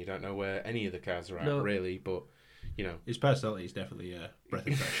testing, you don't know where any of the cars are at, really, but, you know. His personality is definitely a breath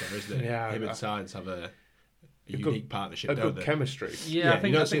of fresh air, isn't it? Yeah. Him and Sainz have a unique partnership, a good chemistry. Yeah,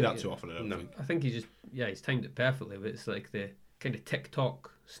 you don't see that too often. I think. I think he's timed it perfectly. But it's like the kind of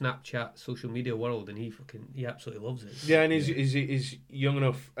TikTok, Snapchat, social media world, and he absolutely loves it. Yeah, and he's young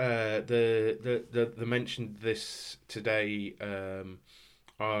enough. They mentioned this today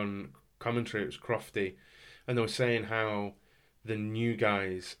on commentary. It was Crofty, and they were saying how the new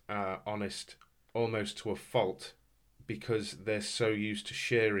guys are honest almost to a fault, because they're so used to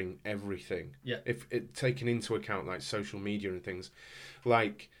sharing everything. Yeah. If it taken into account like social media and things,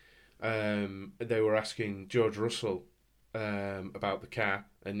 like they were asking George Russell about the car,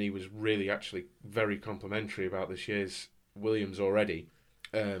 and he was really actually very complimentary about this year's Williams already.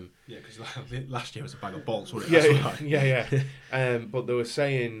 Because last year was a bag of bolts, wasn't it? Yeah. But they were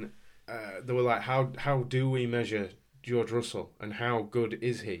saying, they were like, how do we measure George Russell and how good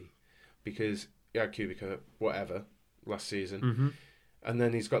is he? Because Kubica, whatever, last season, and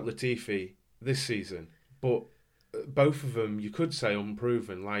then he's got Latifi this season, but both of them you could say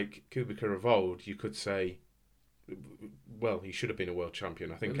unproven. Like Kubica of old, you could say, well, he should have been a world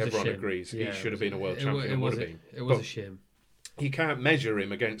champion. I think everyone agrees he should have been a world champion. It was a shame. You can't measure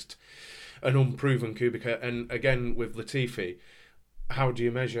him against an unproven Kubica. And again with Latifi, how do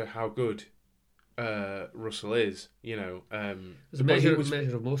you measure how good Russell is? You know, the measure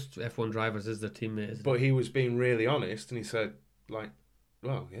of most F1 drivers is their teammate. But he was being really honest, and he said, like,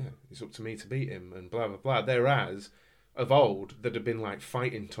 well, yeah, it's up to me to beat him, and blah blah blah. Whereas of old, there'd have been like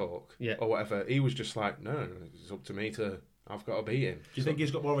fighting talk or whatever. He was just like, no, it's up to me to. I've got to beat him. Do you think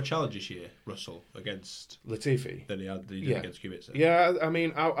he's got more of a challenge this year, Russell, against Latifi than he did against Kubica? Yeah, I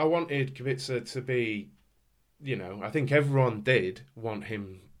mean, I wanted Kubica to be, you know, I think everyone did want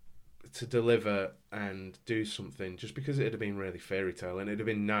him to deliver and do something, just because it'd have been really fairy tale and it'd have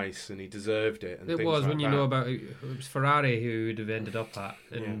been nice and he deserved it. And it was when you know about it was Ferrari who would have ended up at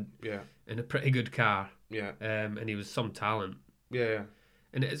in a pretty good car. Yeah, and he was some talent. Yeah.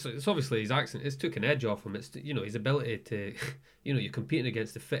 And it's obviously his accent. It's took an edge off him. It's his ability to, you're competing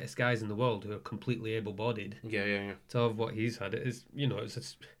against the fittest guys in the world who are completely able-bodied. Yeah. To have what he's had, it is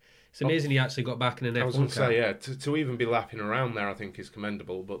it's amazing he actually got back in an F1 car. I was going to say, to even be lapping around there, I think is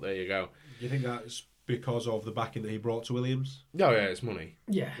commendable. But there you go. Do you think that's because of the backing that he brought to Williams? Oh yeah, it's money.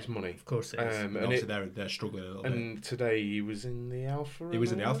 Yeah, it's money. Of course it is. And obviously they're struggling a little bit. And today he was in the Alpha. He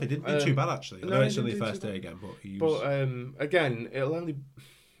was in the Alpha. He didn't do too bad actually. I know it's only the first day again, but he was. But again, it'll only.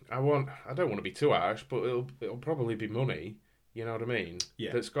 I don't want to be too harsh, but it'll probably be money. You know what I mean?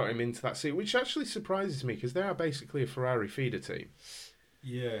 Yeah. That's got him into that seat, which actually surprises me because they are basically a Ferrari feeder team.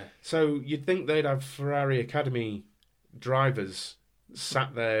 Yeah. So you'd think they'd have Ferrari Academy drivers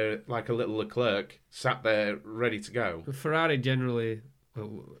sat there like a little Leclerc, sat there ready to go. But Ferrari generally,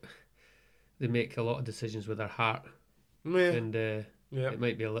 they make a lot of decisions with their heart, and it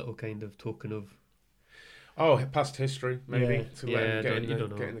might be a little kind of token of past history maybe to let him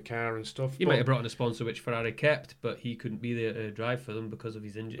get in the car and stuff. He might have brought in a sponsor which Ferrari kept, but he couldn't be there to drive for them because of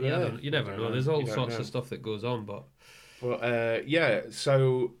his injury. You never know. There's all sorts of stuff that goes on, but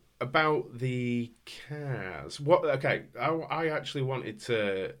so. About the cars, I actually wanted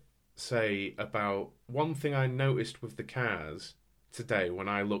to say about one thing I noticed with the cars today when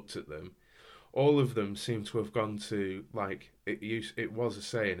I looked at them. All of them seem to have gone to, like, it was a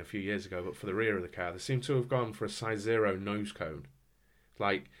saying a few years ago, but for the rear of the car, they seem to have gone for a size 0 nose cone.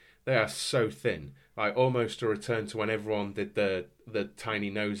 Like, they are so thin, like almost a return to when everyone did the tiny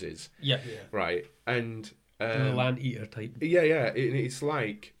noses. Yeah. Right, and the land eater type. Yeah. It's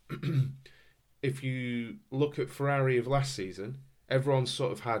like. If you look at Ferrari of last season, everyone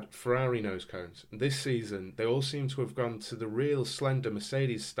sort of had Ferrari nose cones. And this season, they all seem to have gone to the real slender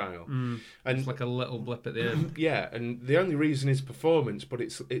Mercedes style. And it's like a little blip at the end. Yeah, and the only reason is performance, but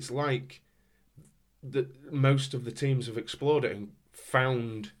it's like most of the teams have explored it and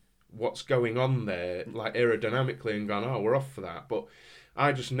found what's going on there, like aerodynamically, and gone, we're off for that. But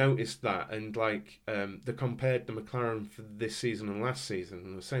I just noticed that, and like they compared the McLaren for this season and last season,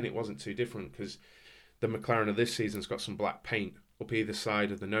 and they're saying it wasn't too different because the McLaren of this season's got some black paint up either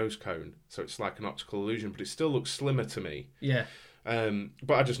side of the nose cone, so it's like an optical illusion, but it still looks slimmer to me. Yeah.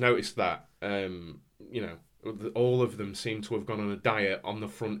 But I just noticed that, all of them seem to have gone on a diet on the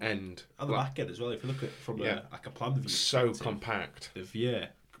front end. And the back end as well, if you look at from a plan view. So compact.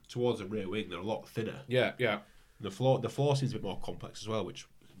 Towards the rear wing, they're a lot thinner. Yeah. The floor seems a bit more complex as well, which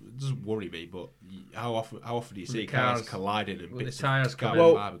doesn't worry me. But how often do you see cars colliding and bits the tyres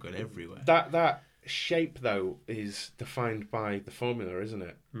going everywhere? That shape though is defined by the formula, isn't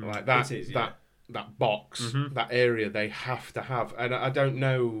it? Like that that box, that area they have to have. And I don't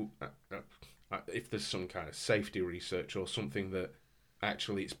know if there's some kind of safety research or something that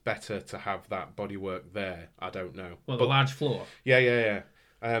actually it's better to have that bodywork there. I don't know. Well, the large floor. Yeah.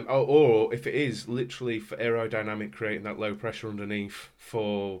 Or if it is literally for aerodynamic, creating that low pressure underneath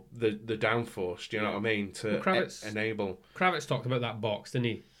for the downforce, do you know what I mean? To enable. Kravitz talked about that box, didn't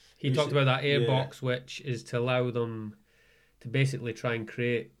he? He talked about that air box, which is to allow them to basically try and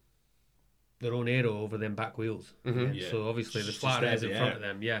create their own aero over them back wheels. So obviously the flat is in front of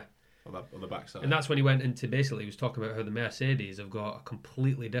them, on the backside. And that's when he went into he was talking about how the Mercedes have got a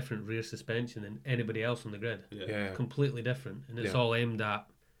completely different rear suspension than anybody else on the grid. Yeah. Completely different. And it's all aimed at,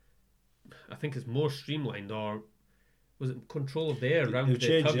 I think it's more streamlined, or was it control of the air around the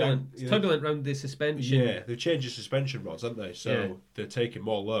turbulent, turbulent around the suspension? Yeah, they've changed the suspension rods, haven't they? So they're taking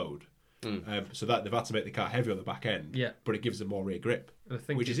more load. So that they've had to make the car heavier on the back end, but it gives them more rear grip,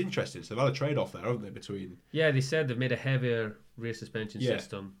 which is interesting. So they've had a trade-off there, haven't they, between... Yeah, they said they've made a heavier rear suspension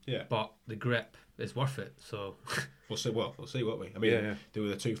system, but the grip is worth it, so... We'll see, won't we? I mean, they were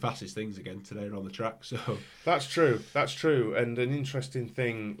the two fastest things again today on the track, so... That's true. And an interesting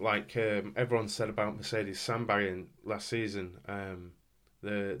thing, like everyone said about Mercedes sandbagging last season,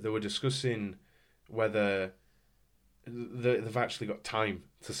 they were discussing whether they've actually got time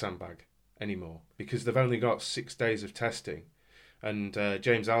to sandbag anymore, because they've only got 6 days of testing. And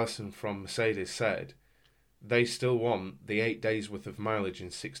James Allison from Mercedes said they still want the 8 days worth of mileage in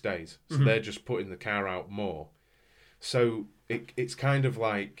 6 days. So they're just putting the car out more. So it's kind of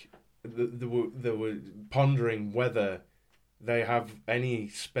like they were pondering whether they have any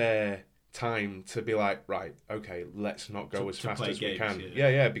spare time to be like, right, okay, let's not go as fast as we can.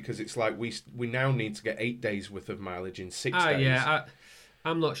 Yeah, because it's like we now need to get 8 days worth of mileage in 6 days. Yeah,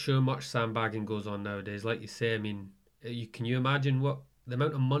 I'm not sure much sandbagging goes on nowadays. Like you say, I mean, can you imagine what the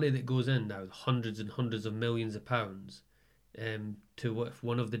amount of money that goes in now, hundreds and hundreds of millions of pounds, to what if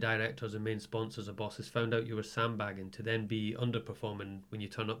one of the directors and main sponsors or bosses found out you were sandbagging, to then be underperforming when you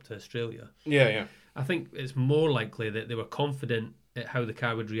turn up to Australia? Yeah. I think it's more likely that they were confident at how the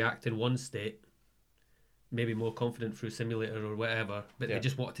car would react in one state, maybe more confident through simulator or whatever, but they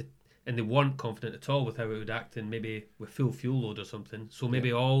just wanted to, and they weren't confident at all with how it would act, and maybe with full fuel load or something. So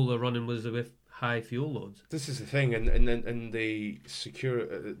maybe all the running was with high fuel loads. This is the thing, and the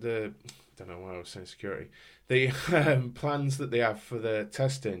don't know why I was saying security. The plans that they have for the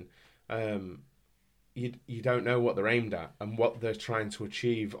testing, you don't know what they're aimed at and what they're trying to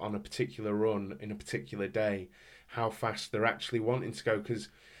achieve on a particular run in a particular day, how fast they're actually wanting to go, because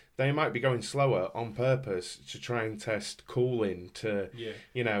they might be going slower on purpose to try and test cooling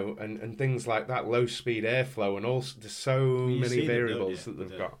and things like that, low speed airflow, and also there's so many variables that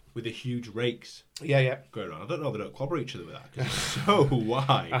they've got with the huge rakes. Yeah, going on. I don't know, they don't clobber each other with that because it's so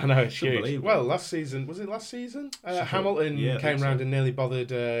wide. I know, it's huge. Well, last season Hamilton came round and nearly bothered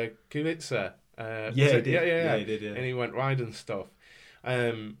Kubica. He did. Yeah, and he went wide and stuff.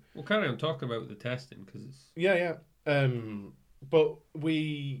 We'll carry on talking about the testing because it's but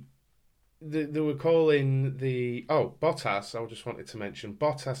they were calling Bottas. I just wanted to mention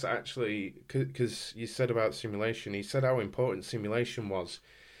Bottas actually, because you said about simulation. He said how important simulation was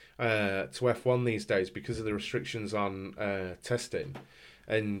to F1 these days because of the restrictions on testing,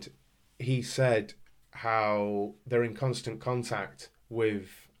 and he said how they're in constant contact with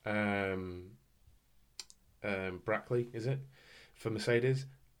Brackley, is it, for Mercedes,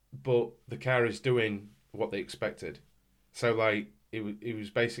 but the car is doing what they expected. So, like, it was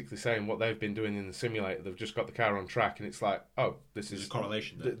basically saying what they've been doing in the simulator. They've just got the car on track, and it's like, this is a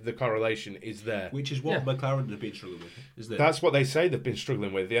correlation there. The correlation is there. Which is what McLaren have been struggling with, isn't it? That's what they say they've been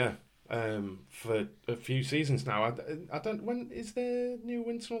struggling with, yeah. For a few seasons now. I don't... When is their new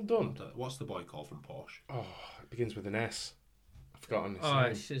wind tunnel done? What's the boy called from Porsche? Oh, it begins with an S. I've forgotten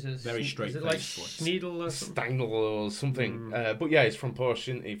his name. Very straight. Is it like Schneidel or something? Steinl or something. But yeah, he's from Porsche,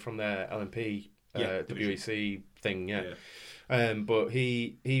 isn't he? From their LMP WEC thing, yeah. But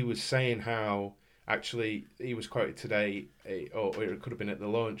he was saying how, actually, he was quoted today, or it could have been at the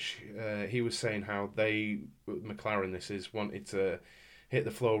launch, he was saying how McLaren wanted to hit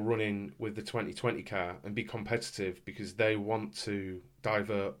the floor running with the 2020 car and be competitive because they want to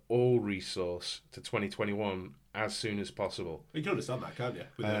divert all resource to 2021 as soon as possible. You can understand that, can't you?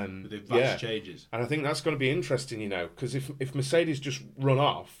 With the vast changes. And I think that's going to be interesting, because if Mercedes just run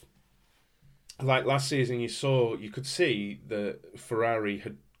off, like last season, you could see that Ferrari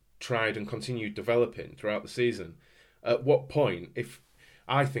had tried and continued developing throughout the season. At what point,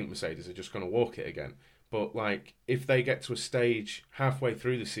 I think Mercedes are just going to walk it again, but like if they get to a stage halfway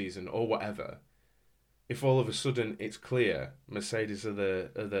through the season or whatever, if all of a sudden it's clear Mercedes are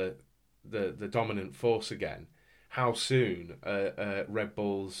the dominant force again, how soon Red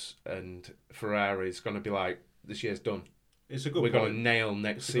Bulls and Ferraris going to be like, this year's done. It's a good We're point. going to nail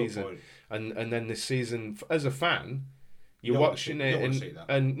next season. And then this season, as a fan, you're watching it,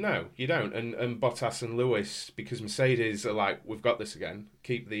 and no, you don't. And Bottas and Lewis, because Mercedes are like, we've got this again.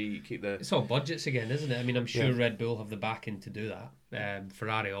 Keep the. It's all budgets again, isn't it? I mean, I'm sure Red Bull have the backing to do that.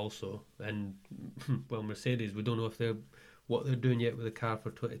 Ferrari also, and well, Mercedes. We don't know what they're doing yet with the car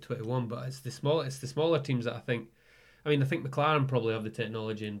for 2021. But it's the smaller teams that I think. I mean, I think McLaren probably have the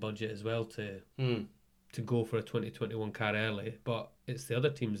technology and budget as well to go for a 2021 car early. But it's the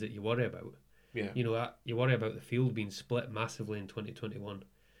other teams that you worry about. Yeah. You worry about the field being split massively in 2021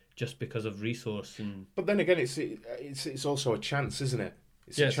 just because of resource and. But then again, it's also a chance, isn't it?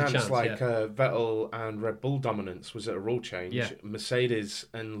 It's a chance. Vettel and Red Bull dominance was at a rule change. Yeah. Mercedes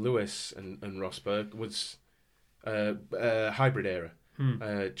and Lewis and Rosberg was a hybrid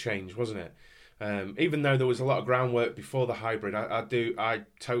era change, wasn't it? Even though there was a lot of groundwork before the hybrid, I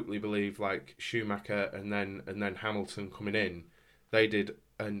totally believe like Schumacher and then Hamilton coming in, they did.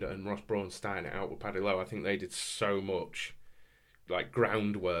 And Ross Brawn starting it out with Paddy Lowe, I think they did so much like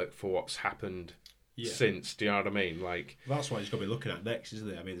groundwork for what's happened since. Do you know what I mean? Like that's what he's got to be looking at next, isn't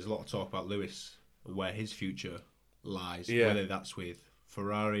it? I mean, there's a lot of talk about Lewis and where his future lies. Yeah. Whether that's with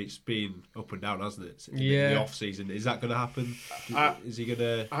Ferrari, it's been up and down, hasn't it? In the off season, is that going to happen? Is he going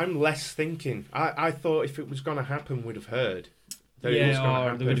to? I'm less thinking. I thought if it was going to happen, we'd have heard. That it was going to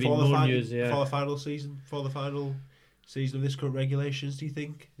happen. There would have been more news. Yeah. For the final season, for the final season of this current regulations, do you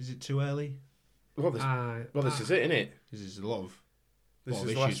think? Is it too early? Well, this is it, isn't it? There's a lot of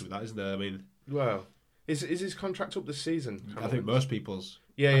issues with that, isn't there? I mean, well, is his contract up this season? I think most people's.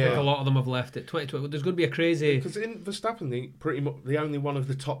 I think a lot of them have left it. 2020. There's going to be a crazy. Because in Verstappen, pretty much the only one of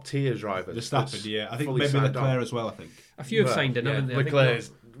the top tier drivers. Verstappen, I think maybe Leclerc as well. I think a few have signed in, haven't they?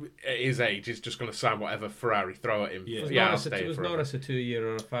 Leclerc's at his age is just going to sign whatever Ferrari throw at him. Yeah, was Norris a 2-year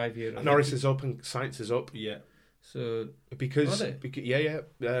or a 5-year? Norris is up and Sainz is up. Yeah. So because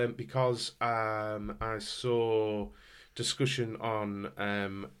I saw discussion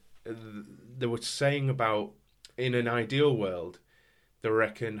on they were saying about in an ideal world they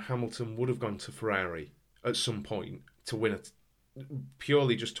reckon Hamilton would have gone to Ferrari at some point to win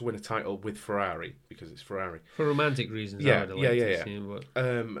purely just to win a title with Ferrari, because it's Ferrari. For romantic reasons, Yeah, I would have liked to see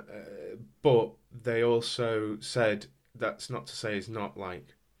him, but they also said that's not to say he's not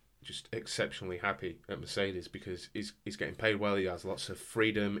like just exceptionally happy at Mercedes, because he's getting paid well, he has lots of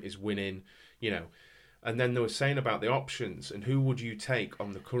freedom, he's winning, you know. And then they were saying about the options and who would you take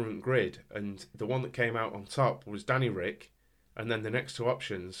on the current grid, and the one that came out on top was Danny Rick, and then the next two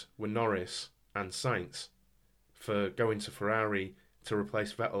options were Norris and Sainz for going to Ferrari to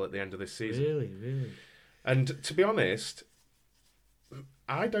replace Vettel at the end of this season. Really? And to be honest,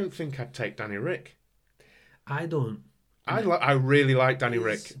 I don't think I'd take Danny Rick. I don't. I really like Danny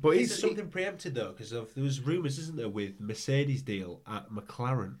Rick, but is there something preempted though? Because there was rumours, isn't there, with Mercedes deal at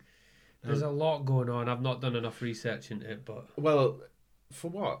McLaren? There's a lot going on. I've not done enough research into it, but for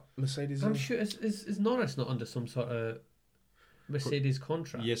what Mercedes? I'm sure is Norris not under some sort of Mercedes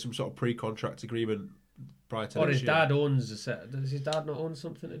contract? Yeah, some sort of pre-contract agreement prior to. Or his dad owns a set. Does his dad not own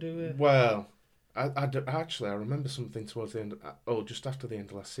something to do with? Well, I remember something towards the end. Just after the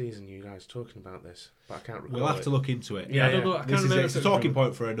end of last season, you guys talking about this, but I can't recall. We'll have to look into it. Yeah, I don't know. I can't remember. It's a talking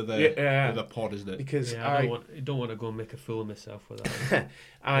point for another pod, isn't it? Because I don't want to go and make a fool of myself with that.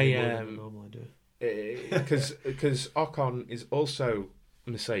 I normally do. Because Ocon is also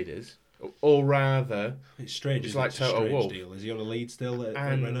Mercedes, or rather, it's strange. It's like Toto Wolff. Deal. Is he on a lead still at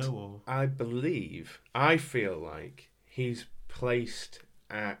Renault? Or? I feel like he's placed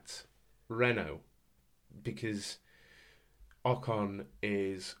at Renault because Ocon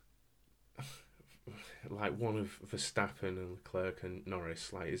is like one of Verstappen and Leclerc and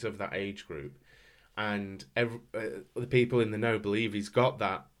Norris, like he's of that age group, and the people in the know believe he's got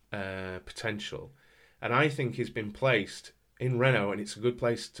that potential, and I think he's been placed in Renault, and it's a good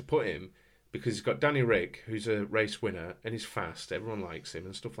place to put him because he's got Danny Rick, who's a race winner and he's fast, everyone likes him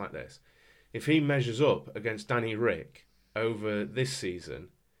and stuff like this. If he measures up against Danny Rick over this season,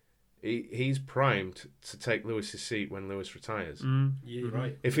 he's primed to take Lewis's seat when Lewis retires. Yeah, you're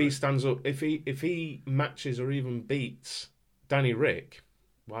right. If he stands up, if he matches or even beats Danny Rick,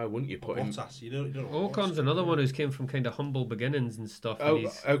 why wouldn't you put him? Ocon's another one who's came from kind of humble beginnings and stuff.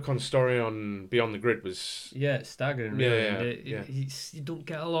 Ocon's story on Beyond the Grid was it's staggering. Really. You don't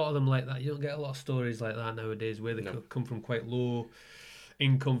get a lot of them like that. You don't get a lot of stories like that nowadays where they come from quite low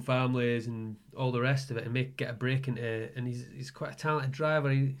income families and all the rest of it and get a break into it. And he's quite a talented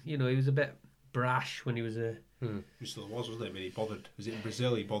driver. He was a bit brash when he was a. He still was, wasn't he? I mean, he bothered. Was it in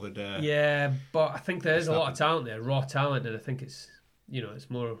Brazil? He bothered. Yeah, but I think there is a lot of talent there, raw talent, and I think it's. It's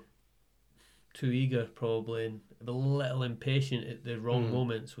more too eager probably and a little impatient at the wrong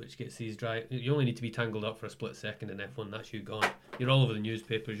moments, which gets these drive. You only need to be tangled up for a split second in F1, that's you gone. You're all over the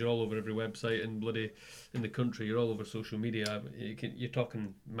newspapers, you're all over every website and bloody in the country, you're all over social media. You're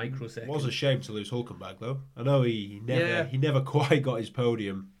talking microseconds. It was a shame to lose Hulkenberg though. I know he never quite got his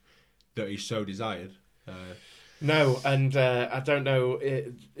podium that he so desired. No, and I don't know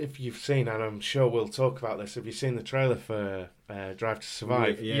if you've seen, and I'm sure we'll talk about this. Have you seen the trailer for Drive to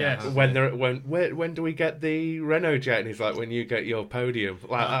Survive? Yes. When do we get the Renault jet? And he's like, when you get your podium,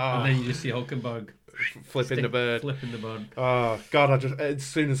 and then you just see Hulkenberg flipping the bird. Oh God! As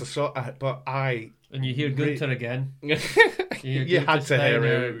soon as I saw it, and you hear Gunther again. You had to hear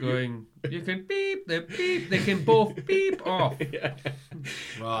it going. You can beep, they can both beep off. Yeah.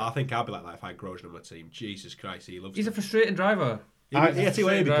 Well, I think I'd be like that if I had Grosjean on my team. Jesus Christ, he's a frustrating driver. He'd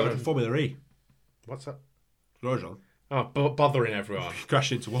be good for Formula E. What's that? Grosjean. Oh, bothering everyone.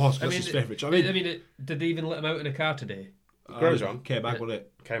 Crashed into walls. That's his favourite. Did they even let him out in a car today? Grosjean K-Mag, wasn't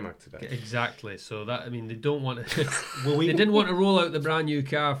it? K-Mag today. Exactly. So they don't want to. They didn't want to roll out the brand new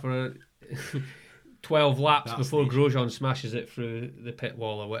car for 12 laps before Grosjean smashes it through the pit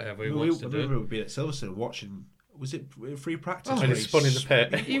wall or whatever he wants to do. I remember being at Silverstone watching. Was it free practice? And he spun in the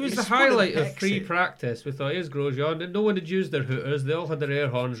pit. He was the highlight of free practice. We thought, here's Grosjean. And no one had used their hooters. They all had their air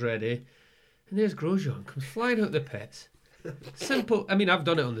horns ready. And there's Grosjean comes flying out the pits. Simple. I mean, I've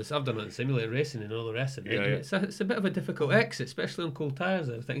done it on simulator racing and all the rest of it. Yeah. It's a bit of a difficult exit, especially on cold tyres.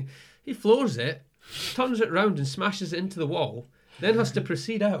 I think he floors it, turns it round and smashes it into the wall, then has to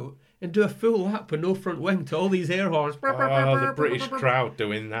proceed out and do a full lap with no front wing to all these air horns. The British crowd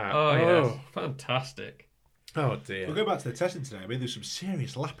doing that. Oh, yes. Fantastic. Oh, dear. We'll go back to the testing today. I mean, there's some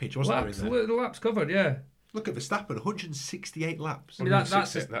serious lappage, wasn't there? The laps covered, yeah. Look at Verstappen, 168 laps. I mean, that's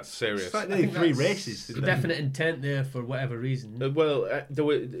serious. It's like nearly 3 races. Definite intent there for whatever reason. There were,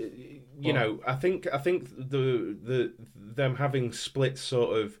 I think them having split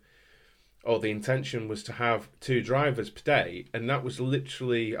sort of, the intention was to have 2 drivers per day, and that was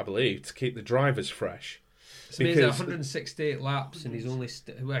literally, I believe, to keep the drivers fresh. It's amazing, 168 laps, and he's only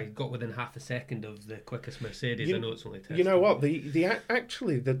he got within half a second of the quickest Mercedes. I know it's only tested. You know what?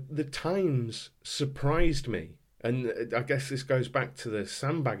 Actually the times surprised me, and I guess this goes back to the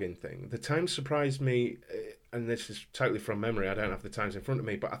sandbagging thing. The times surprised me, and this is totally from memory. I don't have the times in front of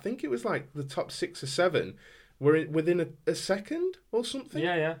me, but I think it was like the top 6 or 7 were within a second or something.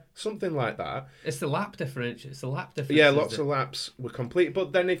 Yeah. Something like that. It's the lap difference. Yeah, lots of laps were complete.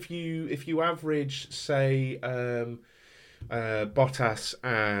 But then if you average, say, Bottas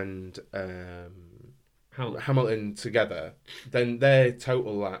and Hamilton together, then their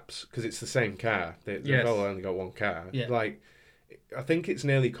total laps, because it's the same car, they've all only got one car. Yeah. Like, I think it's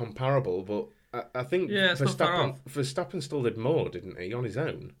nearly comparable, but I think Verstappen still did more, didn't he, on his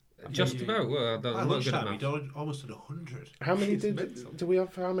own? Just about. Well, I'm not good at maths. He almost did 100. How many do we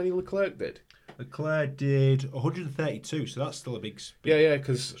have? How many Leclerc did? Leclerc did 132, so that's still a big. Yeah,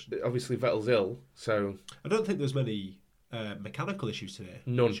 because obviously Vettel's ill, so I don't think there's many mechanical issues today.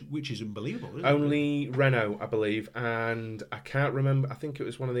 None, which is unbelievable. Isn't Only it? Renault, I believe, and I can't remember. I think it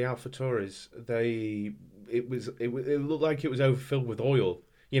was one of the AlphaTauris. It looked like it was overfilled with oil.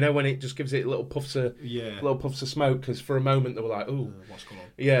 You know, when it just gives it little puffs of smoke, because for a moment they were like, "Ooh, what's going on?"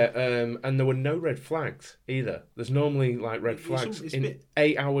 Yeah, and there were no red flags either. There's normally like red flags in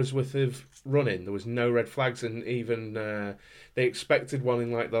 8 hours worth of running. There was no red flags, and even they expected one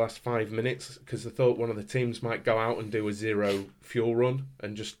in like the last 5 minutes because they thought one of the teams might go out and do a 0 fuel run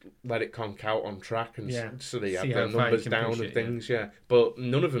and just let it conk out on track, and so they had their numbers down and things. Yeah, but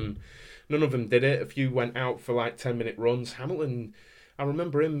none of them did it. A few went out for like 10-minute runs. Hamilton, I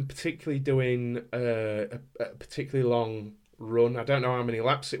remember him particularly doing a particularly long run. I don't know how many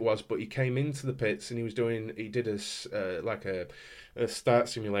laps it was, but he came into the pits and he did a start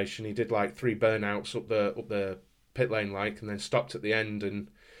simulation. He did like 3 burnouts up the pit lane, and then stopped at the end. And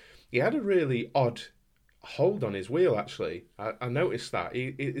he had a really odd hold on his wheel. Actually, I noticed that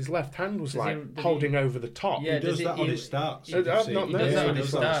his left hand was holding over the top. Yeah, he does that on his starts. I've not noticed that on his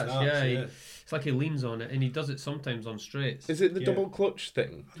starts. Yeah. It's like he leans on it, and he does it sometimes on straights. Is it the double clutch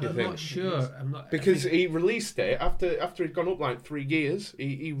thing? I'm not sure. Because he released it after he'd gone up like 3 gears.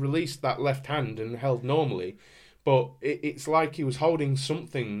 He released that left hand and held normally, but it's like he was holding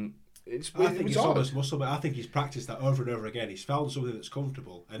something. I think it's almost muscle, but I think he's practiced that over and over again. He's found something that's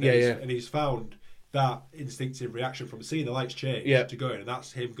comfortable, and he's found that instinctive reaction from seeing the lights change to going, and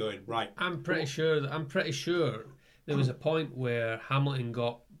that's him going right. I'm pretty sure there was a point where Hamilton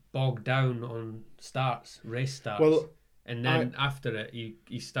got bogged down on race starts. And then after it,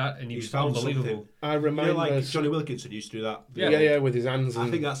 he started, and he was unbelievable. Something. I remember, like Johnny Wilkinson used to do that. Yeah, with his hands. I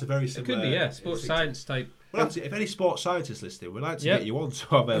think that's a very similar. It could be, sports science type. Well, if any sports scientists listening, we'd like to get you on to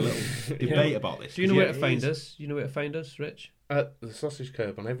have a little debate about this. Do you know where to find us? You know where to find us, Rich? At the Sausage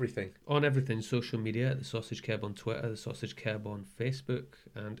Curb on everything. On everything, social media, at the Sausage Curb on Twitter, the Sausage Curb on Facebook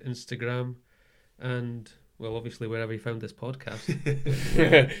and Instagram, and obviously wherever you found this podcast.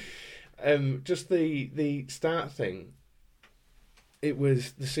 Just the start thing. It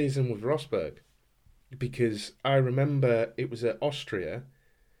was the season with Rosberg, because I remember it was at Austria.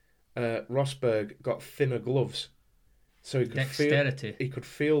 Rosberg got thinner gloves, so he could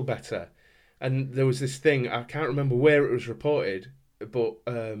feel better. And there was this thing, I can't remember where it was reported, but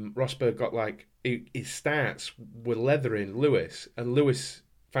Rosberg got his starts were leathering Lewis, and Lewis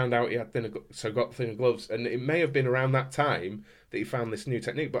found out he had got thinner gloves, and it may have been around that time that he found this new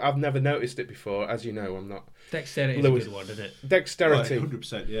technique, but I've never noticed it before. As you know, I'm not. Dexterity is a good one, isn't it? Dexterity,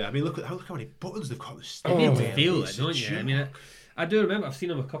 100%. Yeah, I mean, look how many buttons they've got. You need to feel it, don't you? I mean, I do remember I've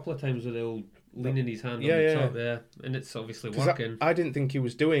seen him a couple of times with the old leaning his hand on the top there, and it's obviously working. I didn't think he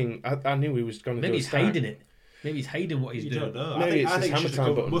was doing. I knew he was going to do. Maybe he's hiding it. Maybe he's hiding what he's doing. Don't know. Maybe I think it's his hammer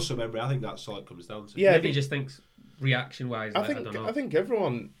time button. Muscle memory. I think that's all it comes down to. Yeah, maybe he just thinks reaction-wise. I think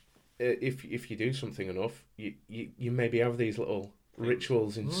everyone, if you do something enough, you maybe have these little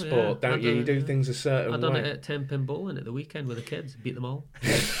rituals in sport, don't you? You do things a certain way. I done it at 10-pin bowling at the weekend with the kids. Beat them all.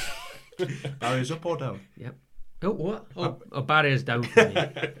 Barriers up or down? Yep. Oh, what? Oh, barriers down for me.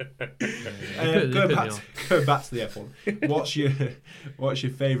 Going back to the F1. What's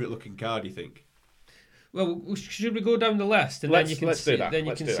your favourite looking car, do you think? Well, should we go down the list and then you can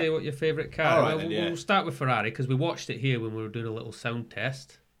say what your favourite car? Right, we'll start with Ferrari because we watched it here when we were doing a little sound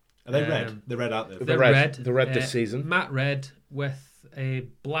test. Are they red? They're red, aren't they? They're red. They're red this season. Matte red with a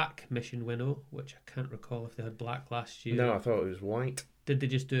black mission window, which I can't recall if they had black last year. No, I thought it was white. Did they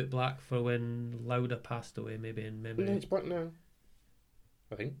just do it black for when Lauda passed away, maybe in memory? No, it's black now,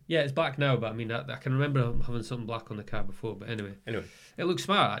 I think. Yeah, it's black now, but I mean, I can remember having something black on the car before. But anyway, it looks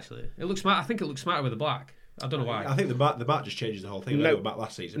smart actually. It looks smart. I think it looks smarter with the black. I don't know why. I think the back just changes the whole thing. The back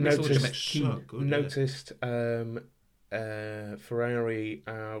last season. Noticed Ferrari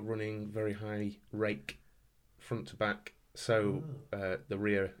are running very high rake front to back, so the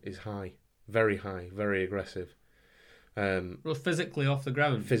rear is high, very aggressive. Well, physically off the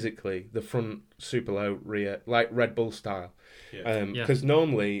ground. Physically, the front super low, rear like Red Bull style. Because Yeah.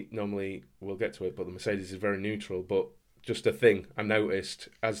 normally we'll get to it, but the Mercedes is very neutral. But just a thing I noticed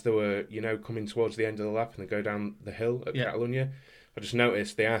as they were, coming towards the end of the lap and they go down the hill at Catalunya, I just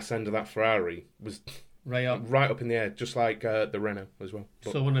noticed the arse end of that Ferrari was right up in the air, just like the Renault as well.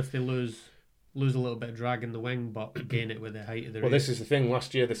 But, so I wonder if they lose a little bit of drag in the wing, but gain it with the height of the rear. Well, this is the thing.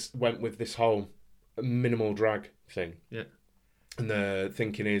 Last year, this went with this whole minimal drag thing. Yeah. And the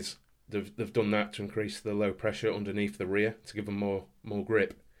thinking is they've done that to increase the low pressure underneath the rear to give them more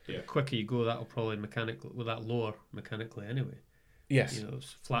grip. Yeah. The quicker you go, that'll probably lower mechanically anyway. Yes.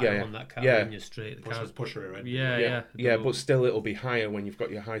 It's flatter on that car when you're straight. The car's pusher, right? Yeah. But still, it'll be higher when you've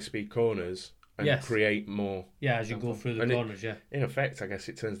got your high speed corners and create more. Yeah, as you go through the corners. In effect, I guess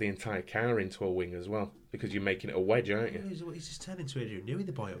it turns the entire car into a wing as well because you're making it a wedge, aren't you? He's just turning into Adrian Newey,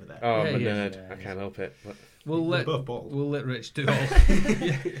 the boy over there. Oh, I'm a nerd. I can't help it. But we'll let Rich do all.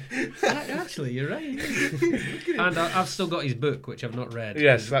 Actually, you're right. And I've still got his book, which I've not read.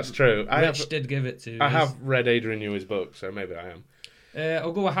 Yes, that's true. Rich did give it to. I have read Adrian Newey's book, so maybe I am.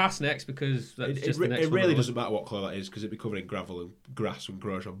 I'll go with Haas next because that's just the next it really doesn't matter what colour that is because it'd be covered in gravel and grass when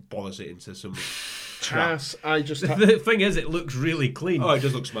Grosjean bollers it into some Haas. The thing is, it looks really clean. Oh, it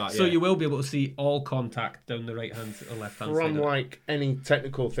does look smart. So you will be able to see all contact down the right hand or left hand side. From like any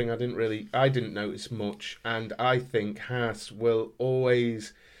technical thing, I didn't notice much, and I think Haas will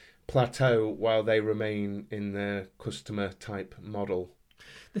always plateau while they remain in their customer type model.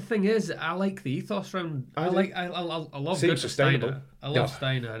 The thing is, I like the ethos around. I love Seems sustainable. Steiner. I love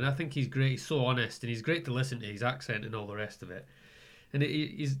Steiner, and I think he's great. He's so honest, and he's great to listen to. His accent and all the rest of it. And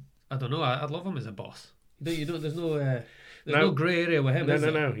he's, I don't know. I'd love him as a boss. There's no grey area with him.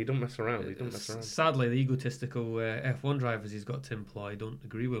 No. He don't mess around. Sadly, the egotistical F1 drivers he's got to employ don't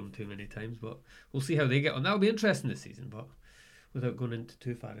agree with him too many times. But we'll see how they get on. That'll be interesting this season, but without going into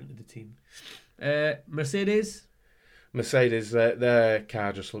too far into the team. Mercedes, their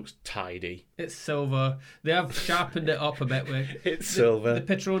car just looks tidy. It's silver. They have sharpened it up a bit. It's silver. The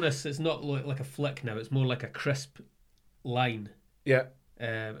Petronas, it's not like a flick now. It's more like a crisp line. Yeah.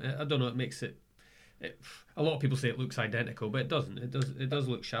 I don't know. It makes it. A lot of people say it looks identical, but it doesn't. It does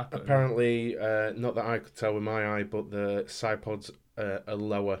look sharper. Apparently, not that I could tell with my eye, but the side pods are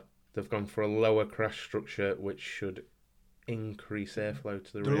lower. They've gone for a lower crash structure, which should increase airflow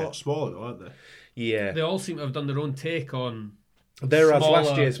to the rear. They're a lot smaller, though, aren't they? Yeah. They all seem to have done their own take on. Whereas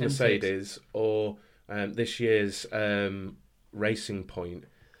last year's Mercedes or this year's Racing Point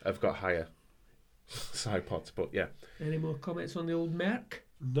have got higher side pods, but yeah. Any more comments on the old Merc?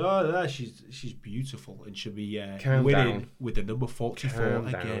 No, she's beautiful and she'll be winning down with the number 44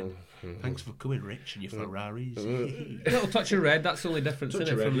 again. Mm-hmm. Thanks for coming, Rich, and your Ferraris. A little touch of red. That's the only difference in it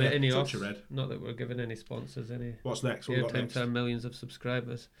from the Ineos. Touch of red. Not that we're giving any sponsors any. What's next? Airtime to our millions of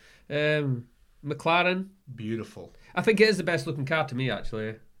subscribers. McLaren. Beautiful. I think it is the best looking car to me,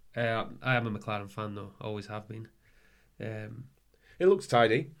 actually. I am a McLaren fan, though. Always have been. It looks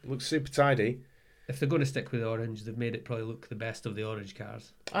tidy. It looks super tidy. If they're going to stick with the orange, they've made it probably look the best of the orange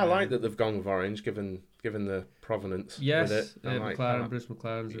cars. I like that they've gone with orange, given the provenance with it. Like McLaren, Bruce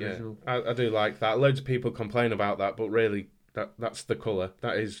McLaren's original. I do like that. Loads of people complain about that, but really, that's the colour.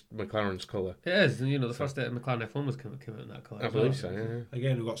 That is McLaren's colour. It is. And, the first day McLaren F1 was coming out in that colour. I believe so, yeah.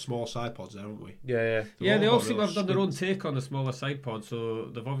 Again, we've got small side pods there, haven't we? Yeah. They all seem to have done their own take on the smaller side pod, so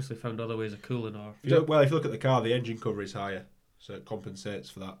they've obviously found other ways of cooling. If you look at the car, the engine cover is higher, so it compensates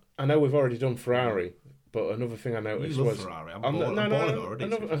for that. I know we've already done Ferrari. But another thing I noticed was Ferrari. I'm bored already.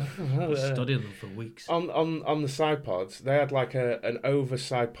 Studying them for weeks. On the side pods, they had like an over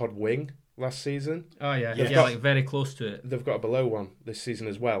side pod wing last season. Oh yeah, like very close to it. They've got a below one this season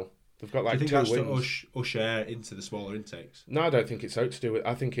as well. They've got like do you two think wings. To ush air into the smaller intakes? No, I don't think it's out to do with.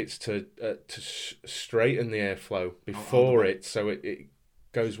 I think it's to straighten the airflow before it, so it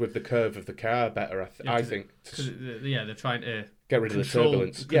goes with the curve of the car better. I think. They're trying to get rid of the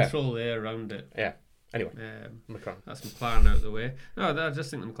turbulence. Control the air around it. Yeah. Anyway, McLaren. That's McLaren out of the way. No, I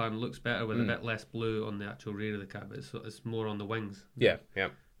just think the McLaren looks better with a bit less blue on the actual rear of the cab. It's more on the wings. Yeah. I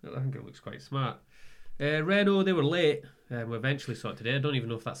think it looks quite smart. Renault, they were late. We eventually saw it today. I don't even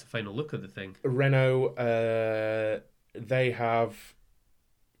know if that's the final look of the thing. Renault, they have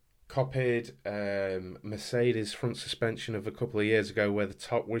copied Mercedes front suspension of a couple of years ago where the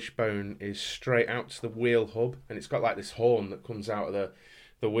top wishbone is straight out to the wheel hub and it's got like this horn that comes out of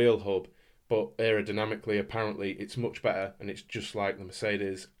the wheel hub. but aerodynamically, apparently, it's much better, and it's just like the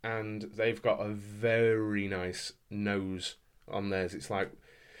Mercedes. And they've got a very nice nose on theirs. It's like,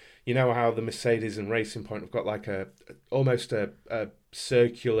 you know how the Mercedes and Racing Point have got like almost a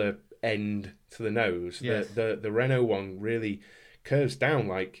circular end to the nose. Yes. The Renault one really curves down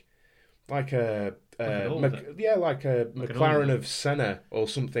like a McLaren of Senna or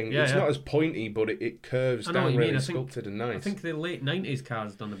something. It's not as pointy, but it curves down really sculpted and nice. I think the late 90s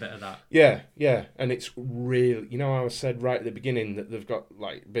cars done a bit of that. Yeah, and it's really, you know, I said right at the beginning that they've got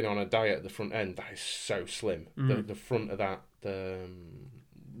like been on a diet at the front end. That is so slim. The front of that, the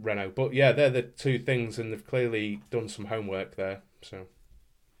Renault. But yeah, they're the two things, and they've clearly done some homework there. So,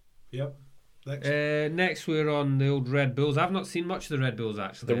 yep. Next we're on the old Red Bulls. I've not seen much of the Red Bulls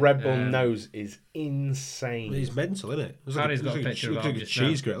actually. The Red Bull nose is insane. It's mental, isn't it? Harry's got a picture of it.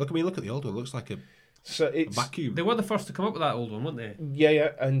 Cheese grate. Look at the old one. It looks like a vacuum. They were the first to come up with that old one, weren't they?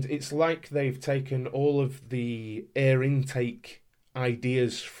 Yeah, and it's like they've taken all of the air intake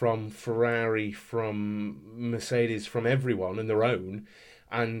ideas from Ferrari, from Mercedes, from everyone, and their own,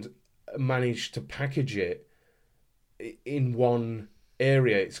 and managed to package it in one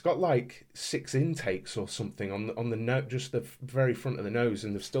area. It's got like 6 intakes or something on the note, just the very front of the nose,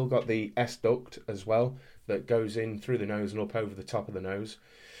 and they've still got the S duct as well that goes in through the nose and up over the top of the nose.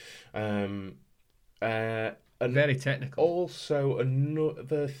 And very technical. Also,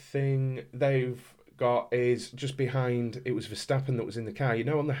 another thing they've got is just behind. It was Verstappen that was in the car. You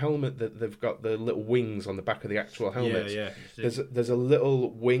know, on the helmet that they've got the little wings on the back of the actual helmet. Yeah. There's a little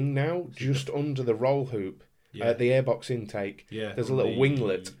wing now just under the roll hoop. The airbox intake. Yeah, there's a little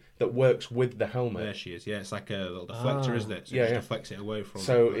winglet that works with the helmet. There she is. Yeah, it's like a little deflector, isn't it? So it just deflects it away from.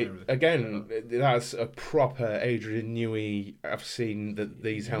 So that's a proper Adrian Newey. I've seen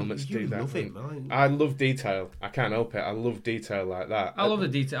these helmets do that. Love it, man. I love detail. I can't help it. I love detail like that. I love the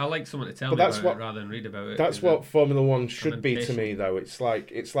detail. I like someone to tell me about it rather than read about it. That's what Formula One should be to me, though. It's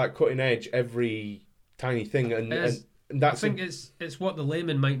like cutting edge every tiny thing, and I think it's what the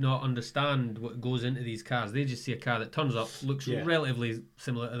layman might not understand what goes into these cars. They just see a car that turns up, looks relatively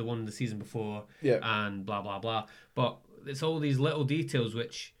similar to the one the season before, and blah blah blah. But it's all these little details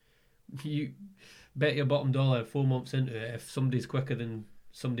which you bet your bottom dollar 4 months into it, if somebody's quicker than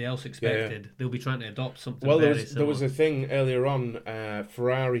somebody else expected, they'll be trying to adopt something. Well, there was a thing earlier on.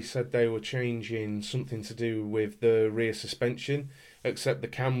 Ferrari said they were changing something to do with the rear suspension. Except the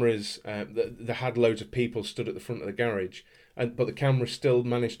cameras, they had loads of people stood at the front of the garage, but the cameras still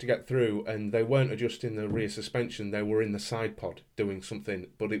managed to get through, and they weren't adjusting the rear suspension. They were in the side pod doing something,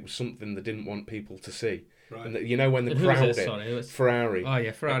 but it was something they didn't want people to see. Right. And you know when the crowd Ferrari. Oh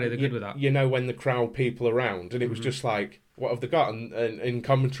yeah, Ferrari, they're good with that. You know when the crowd people around, and it was just like, what have they got? And in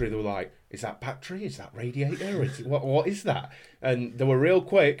commentary they were like, is that battery? Is that radiator? What is that? And they were real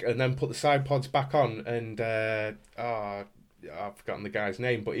quick, and then put the side pods back on, and I've forgotten the guy's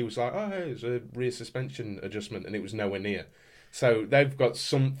name, but he was like, it's a rear suspension adjustment, and it was nowhere near. So they've got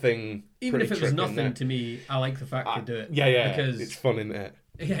something. Even if it was nothing to me, I like the fact they do it. Yeah, because it's fun, isn't it?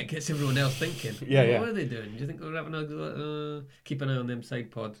 Yeah, it gets everyone else thinking. What are they doing? Do you think they're having keep an eye on them side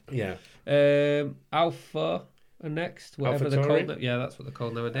pods? Yeah. Alpha are next, whatever they're called. Yeah, that's what they're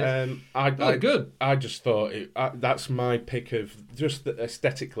called nowadays. Good. I just thought that's my pick of just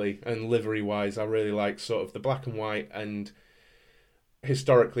aesthetically and livery wise. I really like sort of the black and white, and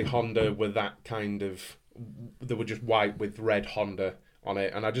historically Honda were that kind of. They were just white with red Honda on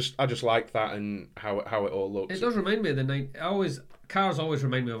it, and I just like that and how it all looks. It does remind me of the night. Cars always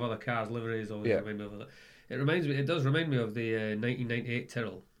remind me of other cars. Liveries always remind me of other. It does remind me of the 1998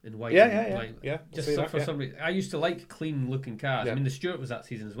 Tyrrell in white. Yeah. Just for some reason, I used to like clean looking cars. I mean, the Stewart was that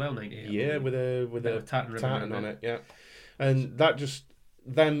season as well, 98. Yeah, with a tartan on it. Yeah, and that just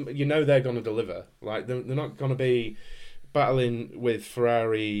them. You know they're going to deliver. Like they're not going to be battling with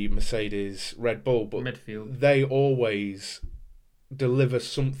Ferrari, Mercedes, Red Bull, but midfield. They always deliver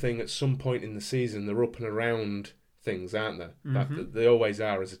something at some point in the season. They're up and around things, aren't they? Mm-hmm. They always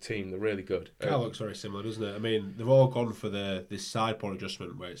are as a team. They're really good. Car looks very similar, doesn't it? I mean, they've all gone for this side pod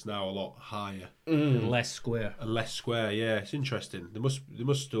adjustment where it's now a lot higher and less square. Yeah, it's interesting. They must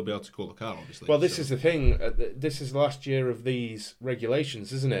still be able to call the car, obviously. Well, this is the thing. This is the last year of these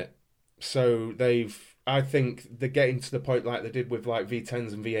regulations, isn't it? So I think they're getting to the point like they did with like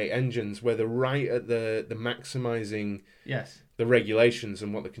V10s and V8 engines, where they're right at the maximising the regulations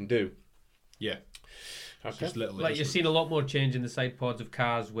and what they can do. Yeah. Okay. Like you've seen a lot more change in the side pods of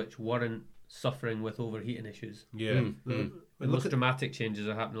cars which weren't suffering with overheating issues. Yeah. The most dramatic changes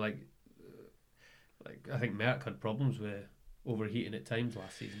are happening. Like I think Merck had problems with overheating at times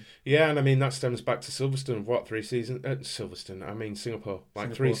last season. Yeah, and I mean that stems back to Silverstone. What, 3 seasons? Singapore.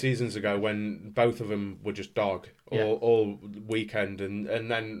 3 seasons ago, when both of them were just dog all weekend,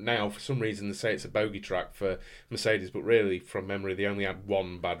 and then now for some reason they say it's a bogey track for Mercedes, but really from memory they only had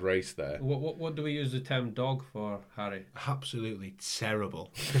one bad race there. What do we use the term dog for, Harry? Absolutely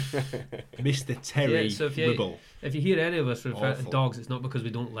terrible, Mr. Terry Ribble. If you hear any of us refer to dogs, it's not because we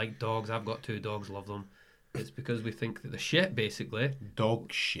don't like dogs. I've got 2 dogs, love them. It's because we think that they're shit, basically.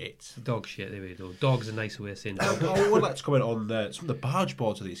 Dog shit. Dog shit, there we go. Dog's a nicer way of saying dog. I would like to comment on some of the barge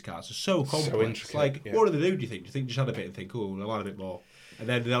boards of these cars are so complex. So what do they do you think? Do you think just add a bit and think, oh, I'll add a bit more? And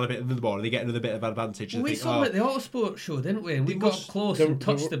then they add a bit another more, and they get another bit of advantage. We saw it at the Autosport show, didn't we? And we got close and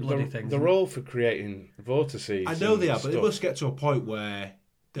touched the bloody things. They're all for creating vortices. I know they are, but they must get to a point where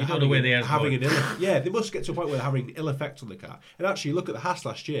you don't know where they are having an they must get to a point where they're having an ill effect on the car. And actually, look at the Haas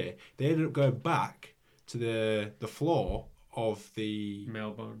last year. They ended up going back to the floor of the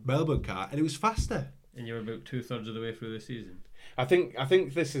Melbourne car, and it was faster. And you're about 2/3 of the way through the season. I think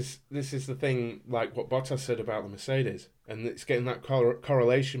this is the thing, like what Bottas said about the Mercedes, and it's getting that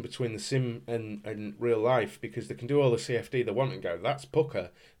correlation between the sim and real life, because they can do all the CFD they want and go, that's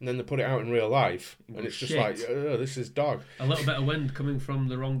pucker, and then they put it out in real life, and it's just like, oh, this is dog. A little bit of wind coming from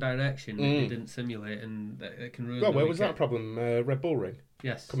the wrong direction that they didn't simulate, and it can ruin. Well, where was that problem? Red Bull Ring.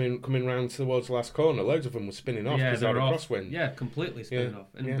 Yes. Coming round towards the last corner, loads of them were spinning off because they had a crosswind. Yeah, completely spinning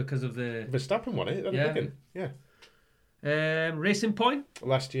off, and because of the Verstappen won it at the beginning. Yeah. Racing Point.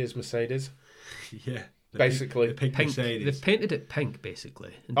 Last year's Mercedes. Yeah. Basically, the pink Mercedes. They've painted it pink,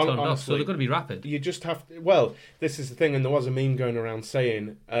 basically, and turned off, so they're going to be rapid. You just have to. Well, this is the thing, and there was a meme going around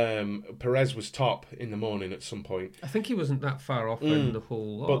saying Perez was top in the morning at some point. I think he wasn't that far off in the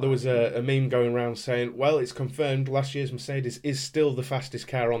whole lot. But there was a meme going around saying, well, it's confirmed last year's Mercedes is still the fastest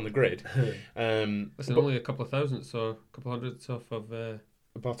car on the grid. Listen, only a couple of thousandths or a couple of hundredths off of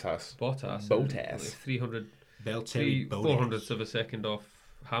Bottas. 300, Valtteri 400ths of a second off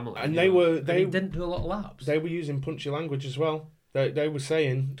Hamilton, and they didn't do a lot of laps. They were using punchy language as well. They were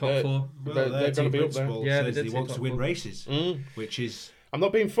saying top 4. They're going to be up there. Yeah, they want to win races, which is. I'm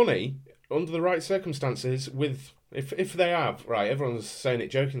not being funny. Under the right circumstances, if they have everyone's saying it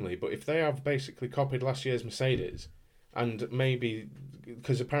jokingly, but if they have basically copied last year's Mercedes, and maybe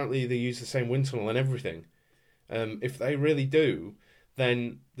because apparently they use the same wind tunnel and everything, if they really do,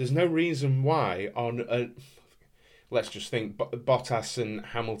 then there's no reason why on. Let's just think Bottas and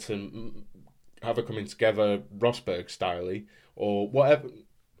Hamilton either coming together Rosberg styley or whatever.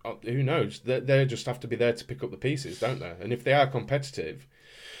 Who knows? They just have to be there to pick up the pieces, don't they? And if they are competitive,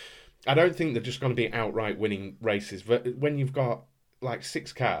 I don't think they're just going to be outright winning races. But when you've got like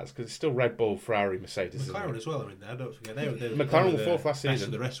 6 cars, because it's still Red Bull, Ferrari, Mercedes. McLaren as well are in there, don't forget. McLaren were 4th last season.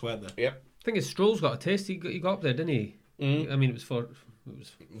 The rest weren't there. Yep. I think Stroll's got a taste. He got up there, didn't he? I mean, it was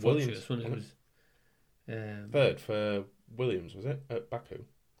Williams, wasn't it? It was 3rd for Williams, was it, at Baku?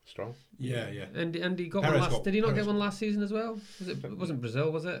 Stroll. Yeah. And he got one last. Did he not get one last season as well? It wasn't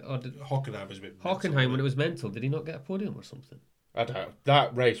Brazil, was it? Or did Hockenheim was a bit. Hockenheim, when it was mental, did he not get a podium or something? I don't know.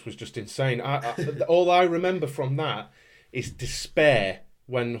 That race was just insane. All I remember from that is despair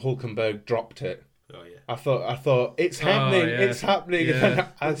when Hülkenberg dropped it. Oh yeah. I thought it's happening. Yeah. It's happening. Yeah. And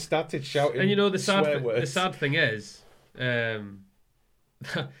I started shouting. And you know the swear sad thing is, that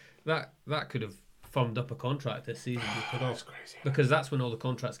could have firmed up a contract this season. That's crazy. Because that's when all the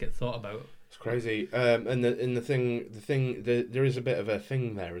contracts get thought about. It's crazy. And the thing, there is a bit of a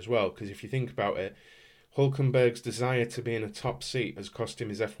thing there as well, because if you think about it, Hülkenberg's desire to be in a top seat has cost him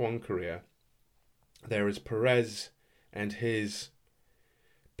his F1 career. There is Perez and his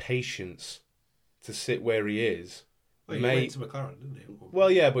patience to sit where he is. Well, he went to McLaren, didn't he?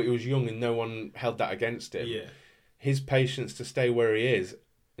 Well, yeah, but he was young and no one held that against him. Yeah. His patience to stay where he is,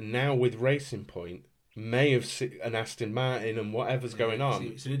 now with Racing Point, may have an Aston Martin and whatever's going on.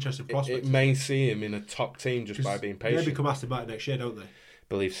 It's an interesting prospect. It may see him in a top team just by being patient. They become Aston Martin next year, don't they?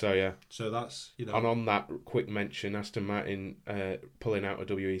 Believe so, yeah. So that's, you know. And on that quick mention, Aston Martin pulling out of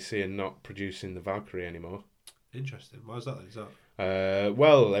WEC and not producing the Valkyrie anymore. Interesting. Why is that?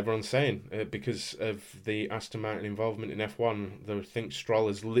 Well, everyone's saying because of the Aston Martin involvement in F1, they think Stroll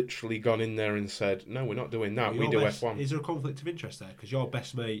has literally gone in there and said, "No, we're not doing that. We do F1." Is there a conflict of interest there? Because your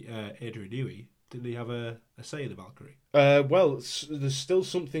best mate Adrian Newey, didn't he have a say in the Valkyrie? Well, there's still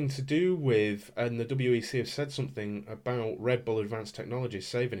something to do with, and the WEC have said something about Red Bull Advanced Technologies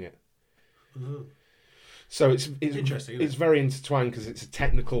saving it. Mm-hmm. So it's interesting. It's very intertwined because it's a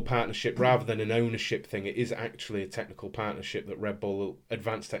technical partnership rather than an ownership thing. It is actually a technical partnership that Red Bull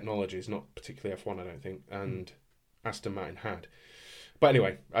Advanced Technologies, not particularly F1, I don't think, and Aston Martin had. But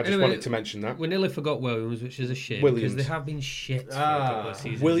anyway, I just wanted to mention that. We nearly forgot Williams, which is a shame because they have been shit for a couple of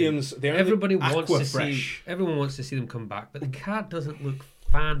seasons. Williams, everyone wants to see them come back, but the car doesn't look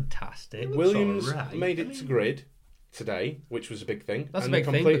fantastic. Williams made it to grid today, which was a big thing. That's a big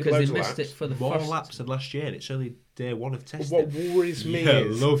thing because they missed it for the more first laps than last year, and it's only day one of testing. What worries me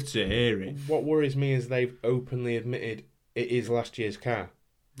is... love to hear it. What worries me is they've openly admitted it is last year's car.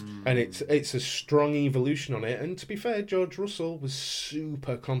 And it's a strong evolution on it. And to be fair, George Russell was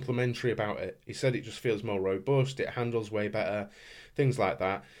super complimentary about it. He said it just feels more robust, it handles way better, things like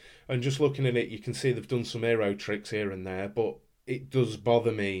that. And just looking at it, you can see they've done some aero tricks here and there, but it does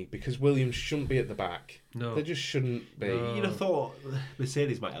bother me because Williams shouldn't be at the back. No. They just shouldn't be. No. You'd have thought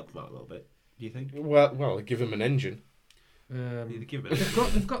Mercedes might help them out a little bit. Do you think? Well, give them an engine. They've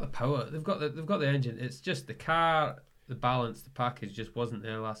got the power. They've got the engine. It's just the car, the balance, the package just wasn't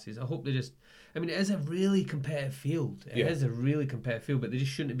there last season. I hope they just... I mean, it is a really competitive field. It is a really competitive field, but they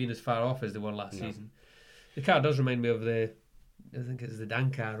just shouldn't have been as far off as they were last season. The car does remind me of I think it's the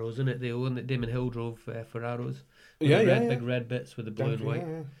Dancaros, isn't it? The one that Damon Hill drove for Arrows. Big red bits with the blue and white.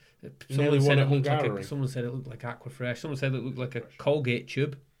 Someone said it looked like Aquafresh. Someone said it looked like a Colgate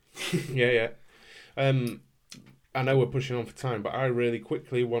tube. Yeah. I know we're pushing on for time, but I really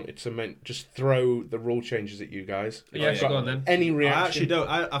quickly wanted to just throw the rule changes at you guys. Yeah, go on then. Any reaction? I actually don't.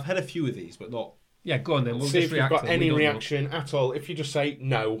 I've had a few of these, but not... Yeah, go on then. We'll see just if you've got any reaction at all. If you just say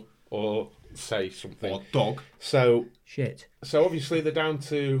no or say something. Or dog. Shit. So obviously they're down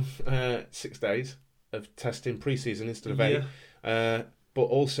to 6 days of testing pre-season instead of 8. But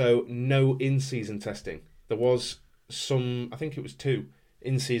also no in-season testing. There was some, I think it was 2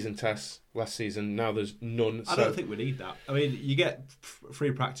 in-season tests last season. Now there's none. I don't think we need that. I mean, you get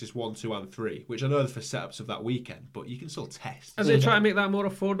free practice 1, 2 and 3, which I know are for setups of that weekend, but you can still test. Are they trying to make that more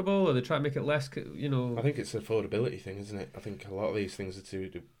affordable, or they try to make it less, I think it's an affordability thing, isn't it? I think a lot of these things are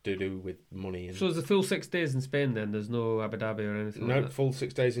to do with money. So is the full 6 days in Spain then? There's no Abu Dhabi or anything like that? No, full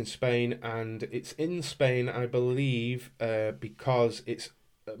 6 days in Spain, and it's in Spain, I believe, because it's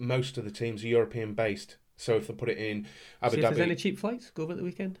most of the teams are European-based. So if they put it in Abu Dhabi... if there's any cheap flights, go over the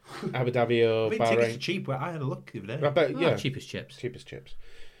weekend. Abu Dhabi or Bahrain. Tickets are cheap. I had a look the other day. I bet, yeah. Cheap as chips.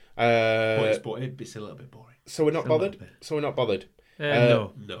 But it's a little bit boring. So we're not bothered?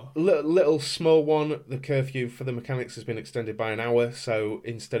 No. Little small one, the curfew for the mechanics has been extended by an hour. So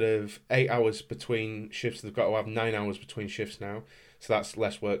instead of 8 hours between shifts, they've got to have 9 hours between shifts now. So that's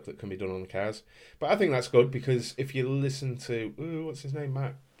less work that can be done on the cars. But I think that's good because if you listen to, what's his name,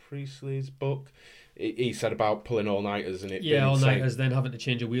 Matt Priestley's book... He said about pulling all-nighters and it being all-nighters, then having to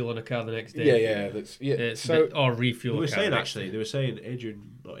change a wheel on a car the next day. Or refuel. They were saying Adrian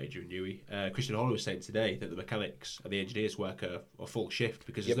Newey, Christian Horner was saying today that the mechanics and the engineers work a full shift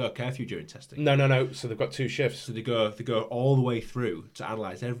because there's no curfew during testing. No. So they've got 2 shifts. So they go all the way through to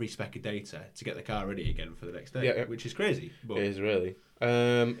analyse every speck of data to get the car ready again for the next day, which is crazy. But... It is really.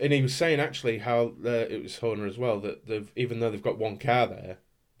 And he was saying actually how it was Horner as well that even though they've got 1 car there,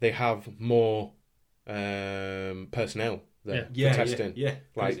 they have more personnel there for testing,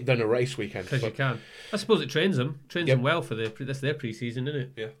 than a race weekend. Because you can. I suppose it trains them well for that's their pre-season,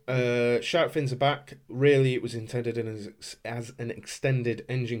 isn't it? Yeah. Shark fins are back. Really, it was intended as an extended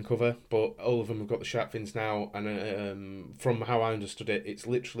engine cover, but all of them have got the shark fins now. And from how I understood it, it's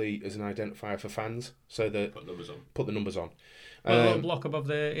literally as an identifier for fans, so that put the numbers on. A little block above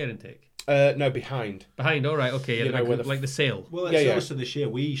the air intake. No, behind. All right, okay. You know, like the sail. Well, also this year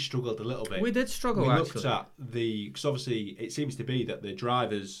we struggled a little bit. We did struggle, We looked at because obviously it seems to be that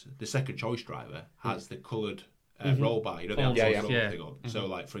the second choice driver has the coloured roll bar, the outside thing on. So,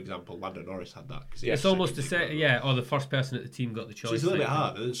 like, for example, Lando Norris had that. It's almost the same, or the first person at the team got the choice. So it's a little bit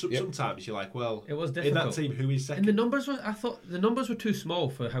hard. Sometimes you're like, well, it was difficult. In that team, who is second? And I thought the numbers were too small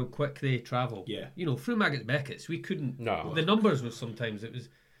for how quick they travel. Yeah. Through Maggots Beckett's, we couldn't... No. The numbers were sometimes, it was...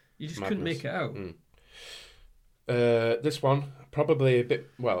 You just couldn't make it out. This one, probably a bit,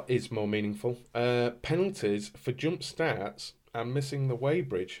 is more meaningful. Penalties for jump starts and missing the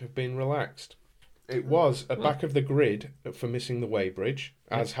weighbridge have been relaxed. It was a back of the grid for missing the weighbridge,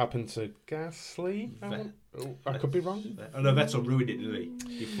 as happened to Gasly. I could be wrong. I know Vettel ruined it, didn't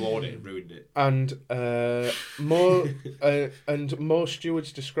he? He floored it and ruined it. And more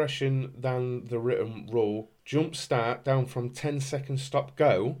stewards' discretion than the written rule. Jump start down from 10-second stop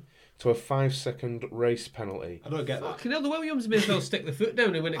go to a 5-second race penalty. I don't get that. The Williams may as well stick the foot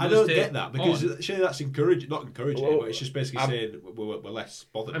down when it goes to... I don't get that, because surely that's not encouraging it, but it's just basically saying we're less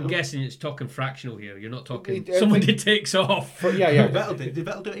bothered. I'm guessing it's talking fractional here. You're not talking somebody takes off. Did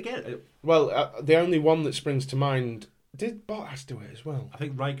Vettel do it again? Well, the only one that springs to mind... Did Bottas do it as well? I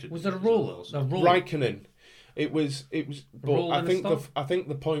think Raikkonen... Was there a roll? Raikkonen. It was. But I think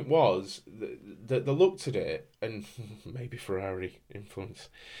the point was that they looked at it, and maybe Ferrari influence,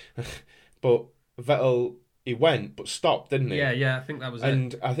 but Vettel, he went but stopped, didn't he? Yeah. I think that was it.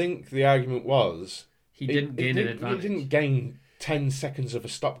 And I think the argument was he didn't gain an advantage. He didn't gain 10 seconds of a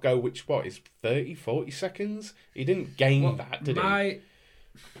stop go, which is 30, 40 seconds. He didn't gain that, did he? I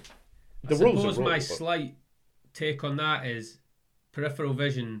suppose my slight take on that is peripheral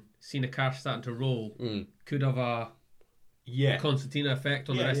vision, seeing a car starting to roll, could have a concertina effect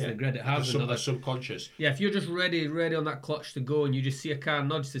on the rest of the grid. It has a subconscious. Yeah, if you're just ready on that clutch to go, and you just see a car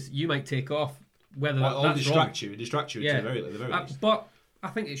nudge, you might take off. Whether that's distract you to the very least. But I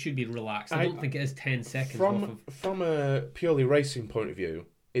think it should be relaxed. I don't think it is 10 seconds. From a purely racing point of view,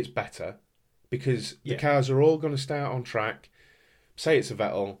 it's better because the cars are all going to start on track. Say it's a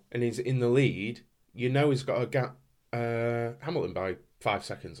Vettel and he's in the lead, he's got a gap Hamilton by 5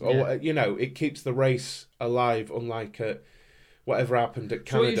 seconds. Or, it keeps the race alive, unlike whatever happened at Canada.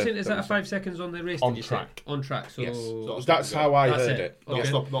 So what you're saying, is that 5 seconds on the race? On track. On track, so... Yes. That's how I heard it.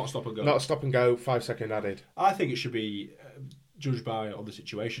 Okay. Not stop and go. Not stop and go, 5 second added. I think it should be judged on the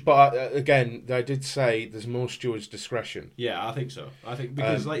situation. But again, they did say there's more stewards' discretion. Yeah, I think so. I think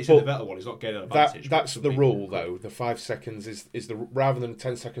because, like you said, the Vettel one, he's not getting an advantage. That's the rule, though. The 5 seconds is the rather than a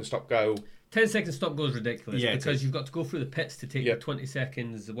 10-second stop go. 10 second stop go is ridiculous because you've got to go through the pits to take 20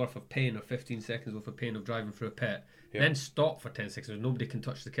 seconds worth of pain or 15 seconds worth of pain of driving through a pit. Then stop for 10 seconds. Nobody can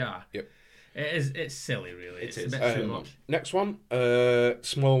touch the car. Yep. It's silly, really. It's a bit too much. Next one,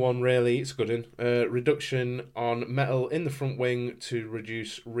 small one, really. It's a good one. Reduction on metal in the front wing to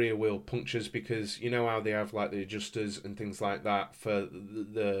reduce rear wheel punctures, because you know how they have like the adjusters and things like that for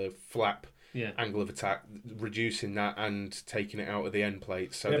the flap angle of attack, reducing that and taking it out of the end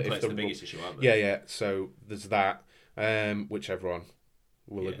plate. So the if the biggest issue, aren't they? Yeah. So there's that, which everyone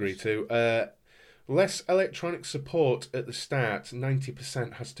will agree to. Less electronic support at the start.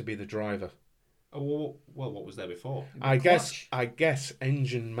 90% has to be the driver. Oh, well, what was there before? I guess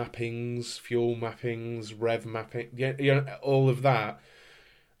engine mappings, fuel mappings, rev mapping, all of that.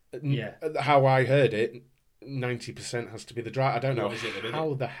 Yeah. How I heard it, 90% has to be the driver. I don't know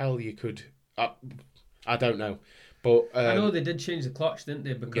how the hell you could. I don't know. But I know they did change the clutch, didn't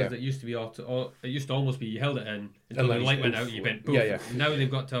they? Because it used to be auto. It used to almost be you held it in until the light went out, you went poof. Yeah. Now they've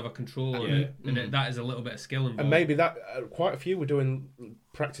got to have a control, and that is a little bit of skill involved. And maybe that quite a few were doing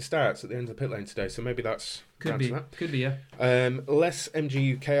practice starts at the end of the pit lane today, so maybe that's could be, yeah. Less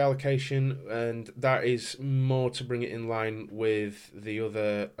MGUK allocation, and that is more to bring it in line with the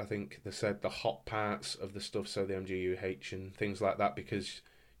other. I think they said the hot parts of the stuff, so the MGUH and things like that, because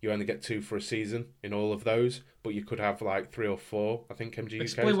you only get 2 for a season in all of those, but you could have like 3 or 4, I think, MGUK.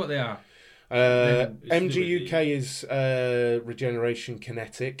 Explain what they are. MGUK is regeneration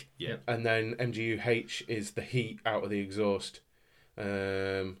kinetic, and then MGUH is the heat out of the exhaust.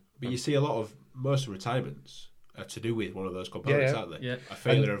 But you see most of retirements are to do with one of those components, aren't they? Yeah. A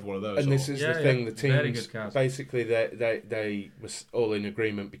failure of one of those. And this is the thing, the teams, basically they were all in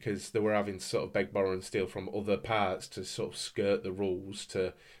agreement because they were having to sort of beg, borrow and steal from other parts to sort of skirt the rules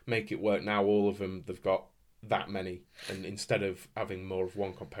to make it work. Now all of them, they've got that many, and instead of having more of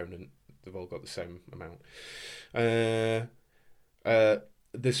one component, they've all got the same amount.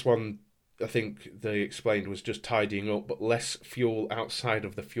 This one, I think they explained, was just tidying up, but less fuel outside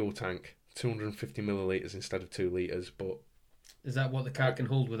of the fuel tank. 250 millilitres instead of 2 litres, but is that what the car can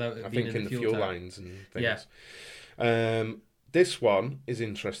hold without it being in the fuel lines and things? Yeah. This one is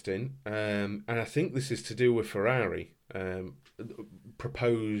interesting, and I think this is to do with Ferrari.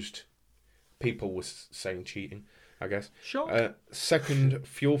 Proposed people were saying cheating, I guess. Sure. Second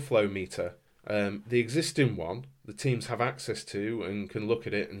fuel flow meter. The existing one, the teams have access to and can look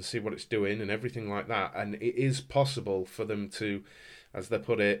at it and see what it's doing and everything like that. And it is possible for them to, as they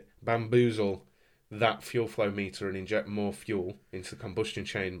put it, bamboozle that fuel flow meter and inject more fuel into the combustion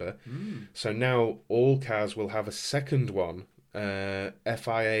chamber. So now all cars will have a second one,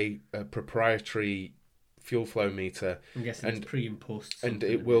 FIA proprietary fuel flow meter. I'm guessing it's pre and post. And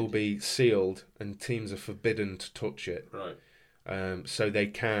it will be sealed, and teams are forbidden to touch it. Right. So they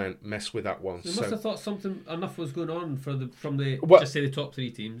can't mess with that one. They must have thought something enough was going on just say the top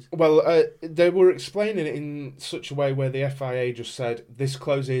 3 teams. Well, they were explaining it in such a way where the FIA just said this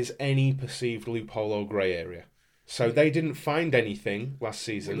closes any perceived loophole or grey area. So they didn't find anything last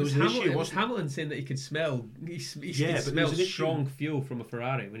season. Well, it was Hamilton saying that he could smell. He could smell strong fuel from a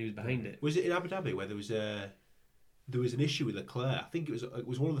Ferrari when he was behind it. Was it in Abu Dhabi where there was an issue with Leclerc? I think it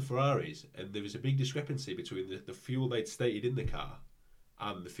was one of the Ferraris, and there was a big discrepancy between the fuel they'd stated in the car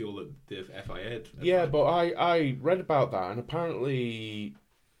and the fuel that the FIA had. Yeah, but I read about that, and apparently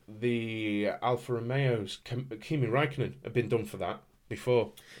the Alfa Romeo's Kimi Räikkönen had been done for that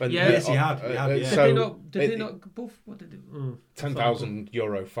before. And yes, he had. Did they not both? What did they?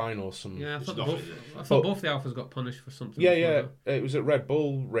 €10,000 fine or something. Yeah, I thought both the Alphas got punished for something. Yeah. It was at Red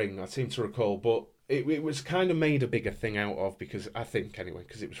Bull Ring, I seem to recall, but it was kind of made a bigger thing out of because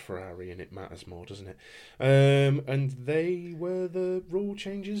it was Ferrari and it matters more, doesn't it? And they were the rule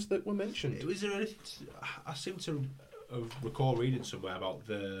changes that were mentioned. Was there anything? I seem to recall reading somewhere about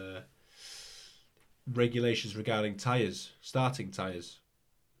the regulations regarding starting tyres.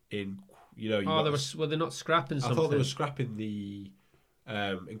 Were they not scrapping something? I thought they were scrapping the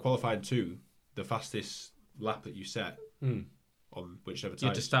in qualifying 2, the fastest lap that you set on whichever tyre. You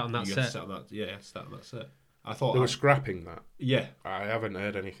had to start on that set. Start on that set. I thought they were scrapping that. Yeah, I haven't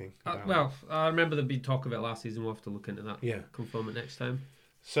heard anything. I remember there'd been talk of it last season. We'll have to look into that. Yeah, confirm it next time.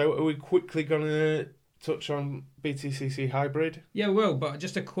 So, are we quickly going to touch on BTCC hybrid? Yeah, well, but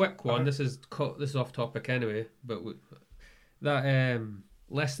just a quick one. This is off topic anyway. But that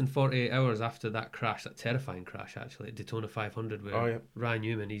less than 48 hours after that crash, that terrifying crash actually at Daytona 500, where Ryan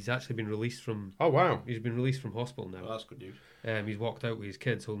Newman, he's actually been released from. Oh wow! He's been released from hospital now. Well, that's good news. He's walked out with his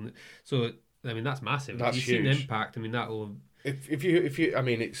kids. So I mean, that's massive. That's if huge. You've seen the impact. I mean, that will. If you, I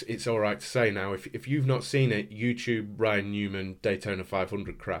mean, it's all right to say now. If you've not seen it, YouTube Ryan Newman Daytona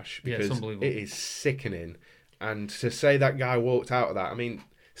 500 crash, because it is sickening. And to say that guy walked out of that, I mean,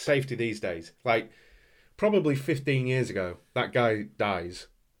 safety these days, like probably 15 years ago, that guy dies.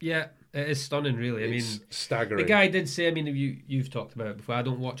 Yeah, it is stunning, really. It's staggering. The guy did say, I mean, you've talked about it before. I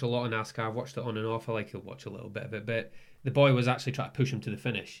don't watch a lot of NASCAR. I've watched it on and off. I like to watch a little bit of it, but the boy was actually trying to push him to the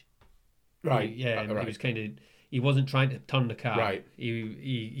finish. Right. He was he wasn't trying to turn the car. Right.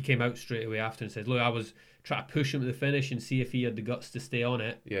 He came out straight away after and said, look, I was trying to push him to the finish and see if he had the guts to stay on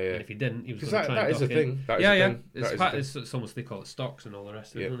it. Yeah. And if he didn't, he was going to try and duck in. That is a thing. It's almost, they call it stocks and all the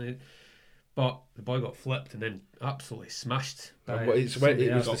rest of it, don't they? But the boy got flipped and then absolutely smashed. It was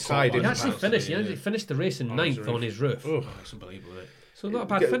the side. He actually finished. He finished the race in ninth on his roof. Oh, that's unbelievable. So not a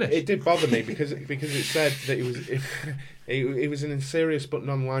bad finish. It did bother me because it said that it was in a serious but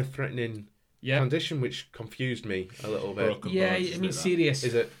non-life-threatening condition, which confused me a little bit. Serious.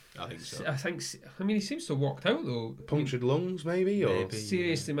 Is it? I think so. I mean, he seems to have walked out though. Punctured lungs, maybe, or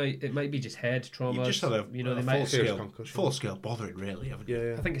seriously, it might be just head trauma. You just had a full scale bothering, really, haven't you?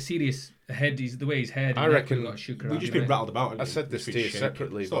 Yeah. I think a serious head. The way his head. I reckon got shook we've just been rattled about. I said this to you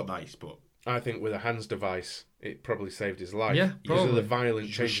separately. It's not nice, but I think with a hands device, it probably saved his life. Yeah, because of the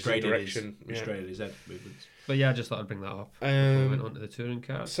violent changes in direction, restraining his head movements. But yeah, I just thought I'd bring that up. We went on to the touring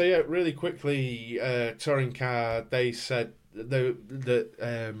car. So yeah, really quickly, touring car. They said the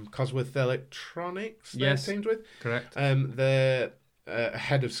Cosworth Electronics. They teamed with. Correct. They're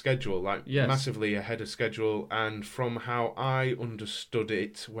ahead of schedule, massively ahead of schedule. And from how I understood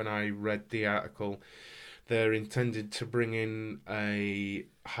it when I read the article, they're intended to bring in a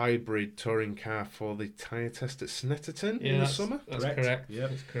hybrid touring car for the tyre test at Snetterton in the summer. That's correct. Yeah,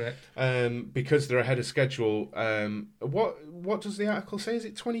 that's correct. Because they're ahead of schedule. What does the article say? Is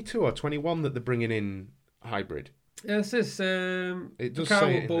it 22 or 21 that they're bringing in hybrid? Yeah, it says it does the car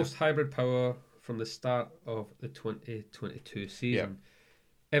say will boast hybrid power from the start of the 2022 season.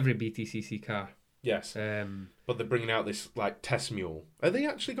 Yeah. Every BTCC car. Yes. But they're bringing out this test mule. Are they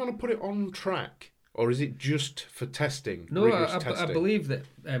actually going to put it on track? Or is it just for testing? No, I believe that.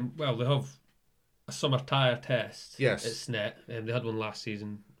 They have a summer tyre test. Yes, at Snet. They had one last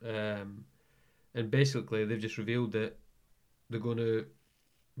season, and basically they've just revealed that they're going to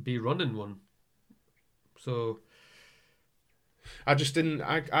be running one. So I just didn't.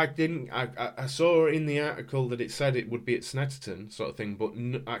 I saw in the article that it said it would be at Snetterton sort of thing, but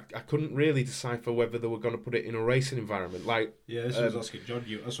I couldn't really decipher whether they were going to put it in a racing environment. This was asking John.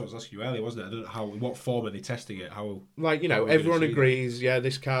 That's what I was asking you earlier, wasn't it? I don't know what form are they testing it? How everyone agrees.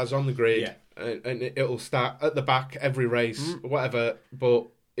 This car's on the grid, and it'll start at the back every race, whatever. But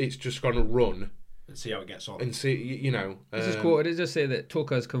it's just going to run. And see how it gets on. And see, This is quoted. It does say that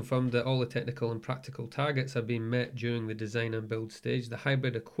TOCA has confirmed that all the technical and practical targets have been met during the design and build stage. The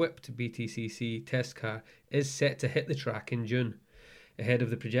hybrid-equipped BTCC test car is set to hit the track in June, ahead of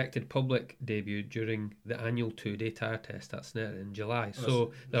the projected public debut during the annual 2-day tyre test at Snare in July.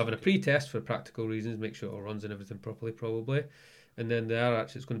 So they're having a pre-test for practical reasons, make sure it all runs and everything properly, probably. And then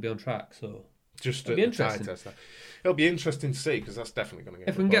it's going to be on track, so... Just be interesting. It'll be interesting to see, because that's definitely going to get.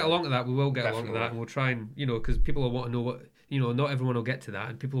 If we can get along to that, we will get along to that, and we'll try and because people will want to know what not everyone will get to that,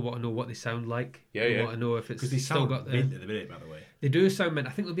 and people want to know what they sound like. They want to know if it's because they still sound got the mint at the minute, by the way. They do sound mint.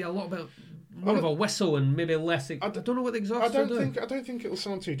 I think there'll be a lot more of a whistle and maybe less. I don't know what the exhaust. I don't think it'll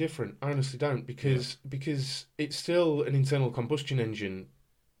sound too different. I honestly don't, because it's still an internal combustion engine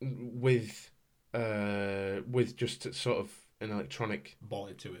with just sort of an electronic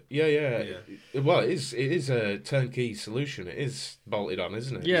bolted to it. Yeah. Well, it is a turnkey solution. It is bolted on,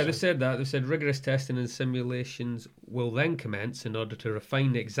 isn't it? Yeah, they said that. They said rigorous testing and simulations will then commence in order to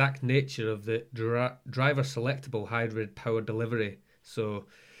refine the exact nature of the driver selectable hybrid power delivery. So,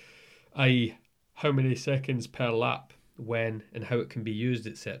 i.e., how many seconds per lap, when and how it can be used,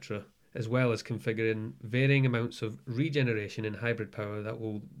 etc., as well as configuring varying amounts of regeneration in hybrid power that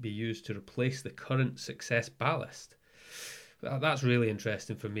will be used to replace the current success ballast. That's really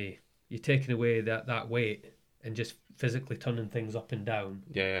interesting for me. You're taking away that weight and just physically turning things up and down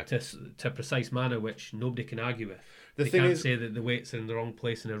to a precise manner, which nobody can argue with. They can't say that the weights are in the wrong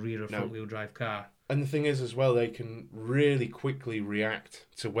place in a rear or front-wheel drive car. And the thing is, as well, they can really quickly react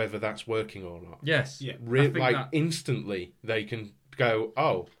to whether that's working or not. Yes. Yeah. Instantly, they can go,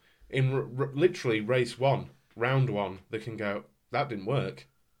 oh, in literally race 1, round 1, they can go, that didn't work.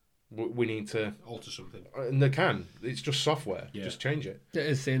 We need to alter something. And they can. It's just software. Yeah. Just change it. It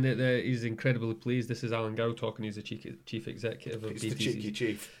is saying that he's incredibly pleased. This is Alan Gow talking. He's the chief executive of BTC. He's the cheeky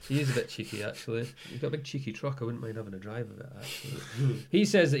chief. He is a bit cheeky, actually. He's got a big cheeky truck. I wouldn't mind having a drive of it, actually. He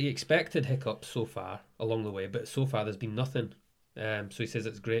says that he expected hiccups so far along the way, but so far there's been nothing. So he says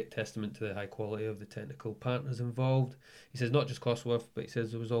it's a great testament to the high quality of the technical partners involved. He says not just Cosworth, but he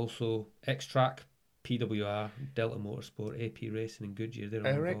says there was also X-Track, PWR, Delta Motorsport, AP Racing, and Goodyear.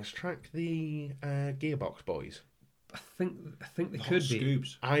 Are X-Track the gearbox boys? I think they could be.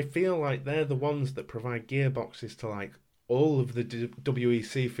 Scoops. I feel like they're the ones that provide gearboxes to like all of the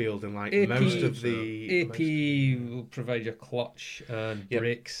WEC field and like most of the AP will provide your clutch and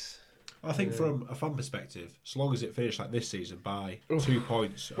brakes. I think from a fan perspective, as long as it finished like this season by 2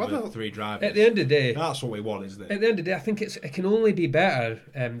 points over 3 drivers, at the end of the day, that's what we want, isn't it? At the end of the day, I think it can only be better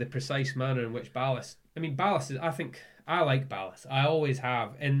the precise manner in which ballast. I mean, ballast is. I like ballast. I always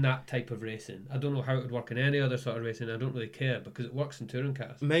have in that type of racing. I don't know how it would work in any other sort of racing. I don't really care because it works in touring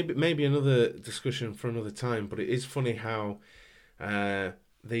cars. Maybe another discussion for another time. But it is funny how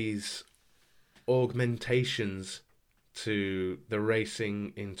these augmentations to the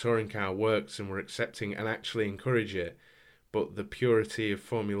racing in touring car works, and we're accepting and actually encourage it, but the purity of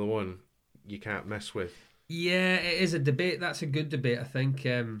Formula One you can't mess with. Yeah, it is a debate. That's a good debate, I think.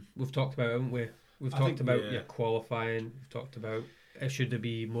 We've talked about it, haven't we? We've talked about qualifying. We've talked about should there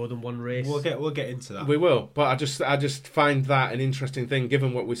be more than one race. We'll get into that. We will, but I just find that an interesting thing,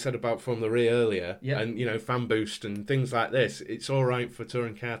 given what we said about Formula E earlier, and fan boost and things like this. It's all right for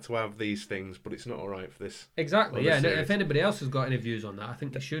touring car to have these things, but it's not all right for this. Exactly. Yeah. And if anybody else has got any views on that, I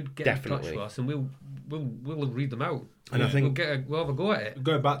think they should get in touch with us, and we'll read them out. And I think we'll have a go at it.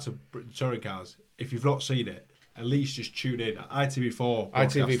 Going back to touring cars, if you've not seen it, at least just tune in. ITV4.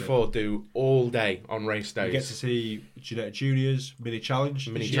 ITV4 do all day on race days. You get to see Ginetta Juniors Mini Challenge.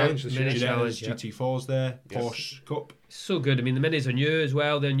 Ginetta's GT4's there. Yes. Porsche Cup. So good. I mean, the minis are new as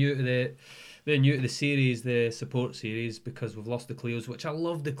well. They're new to the series, the support series, because we've lost the Clios, which I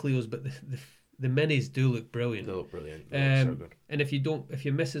love the Clios, but the minis do look brilliant. They look brilliant. They look so good. And if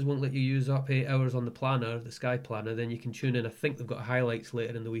your missus won't let you use up 8 hours on the planner, the Sky Planner, then you can tune in. I think they've got highlights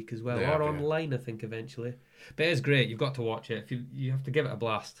later in the week as well, or online. I think eventually. But it's great. You've got to watch it. You have to give it a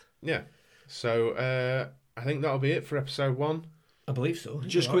blast. Yeah. So I think that'll be it for episode 1. I believe so.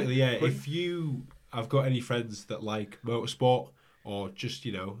 Just quickly, if you have got any friends that like motorsport or just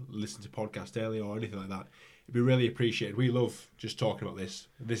listen to podcasts daily or anything like that, it'd be really appreciated. We love just talking about this.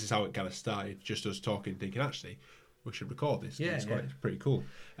 This is how it kind of started, just us talking, thinking, actually, we should record this. Yeah, it's pretty cool.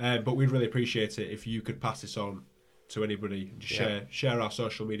 But we'd really appreciate it if you could pass this on to anybody. Just share our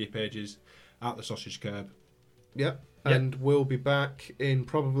social media pages at The Sausage Curb. Yep. And we'll be back in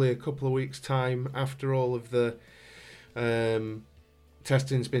probably a couple of weeks' time after all of the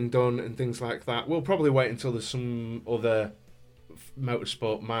testing's been done and things like that. We'll probably wait until there's some other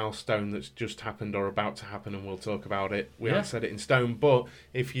motorsport milestone that's just happened or about to happen, and we'll talk about it. We haven't set it in stone, but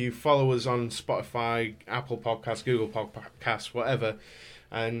if you follow us on Spotify, Apple Podcasts, Google Podcasts, whatever,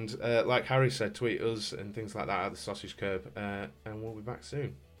 and like Harry said, tweet us and things like that at The Sausage Curb, and we'll be back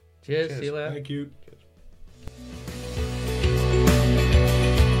soon. Cheers. See you later. Thank you. Cheers.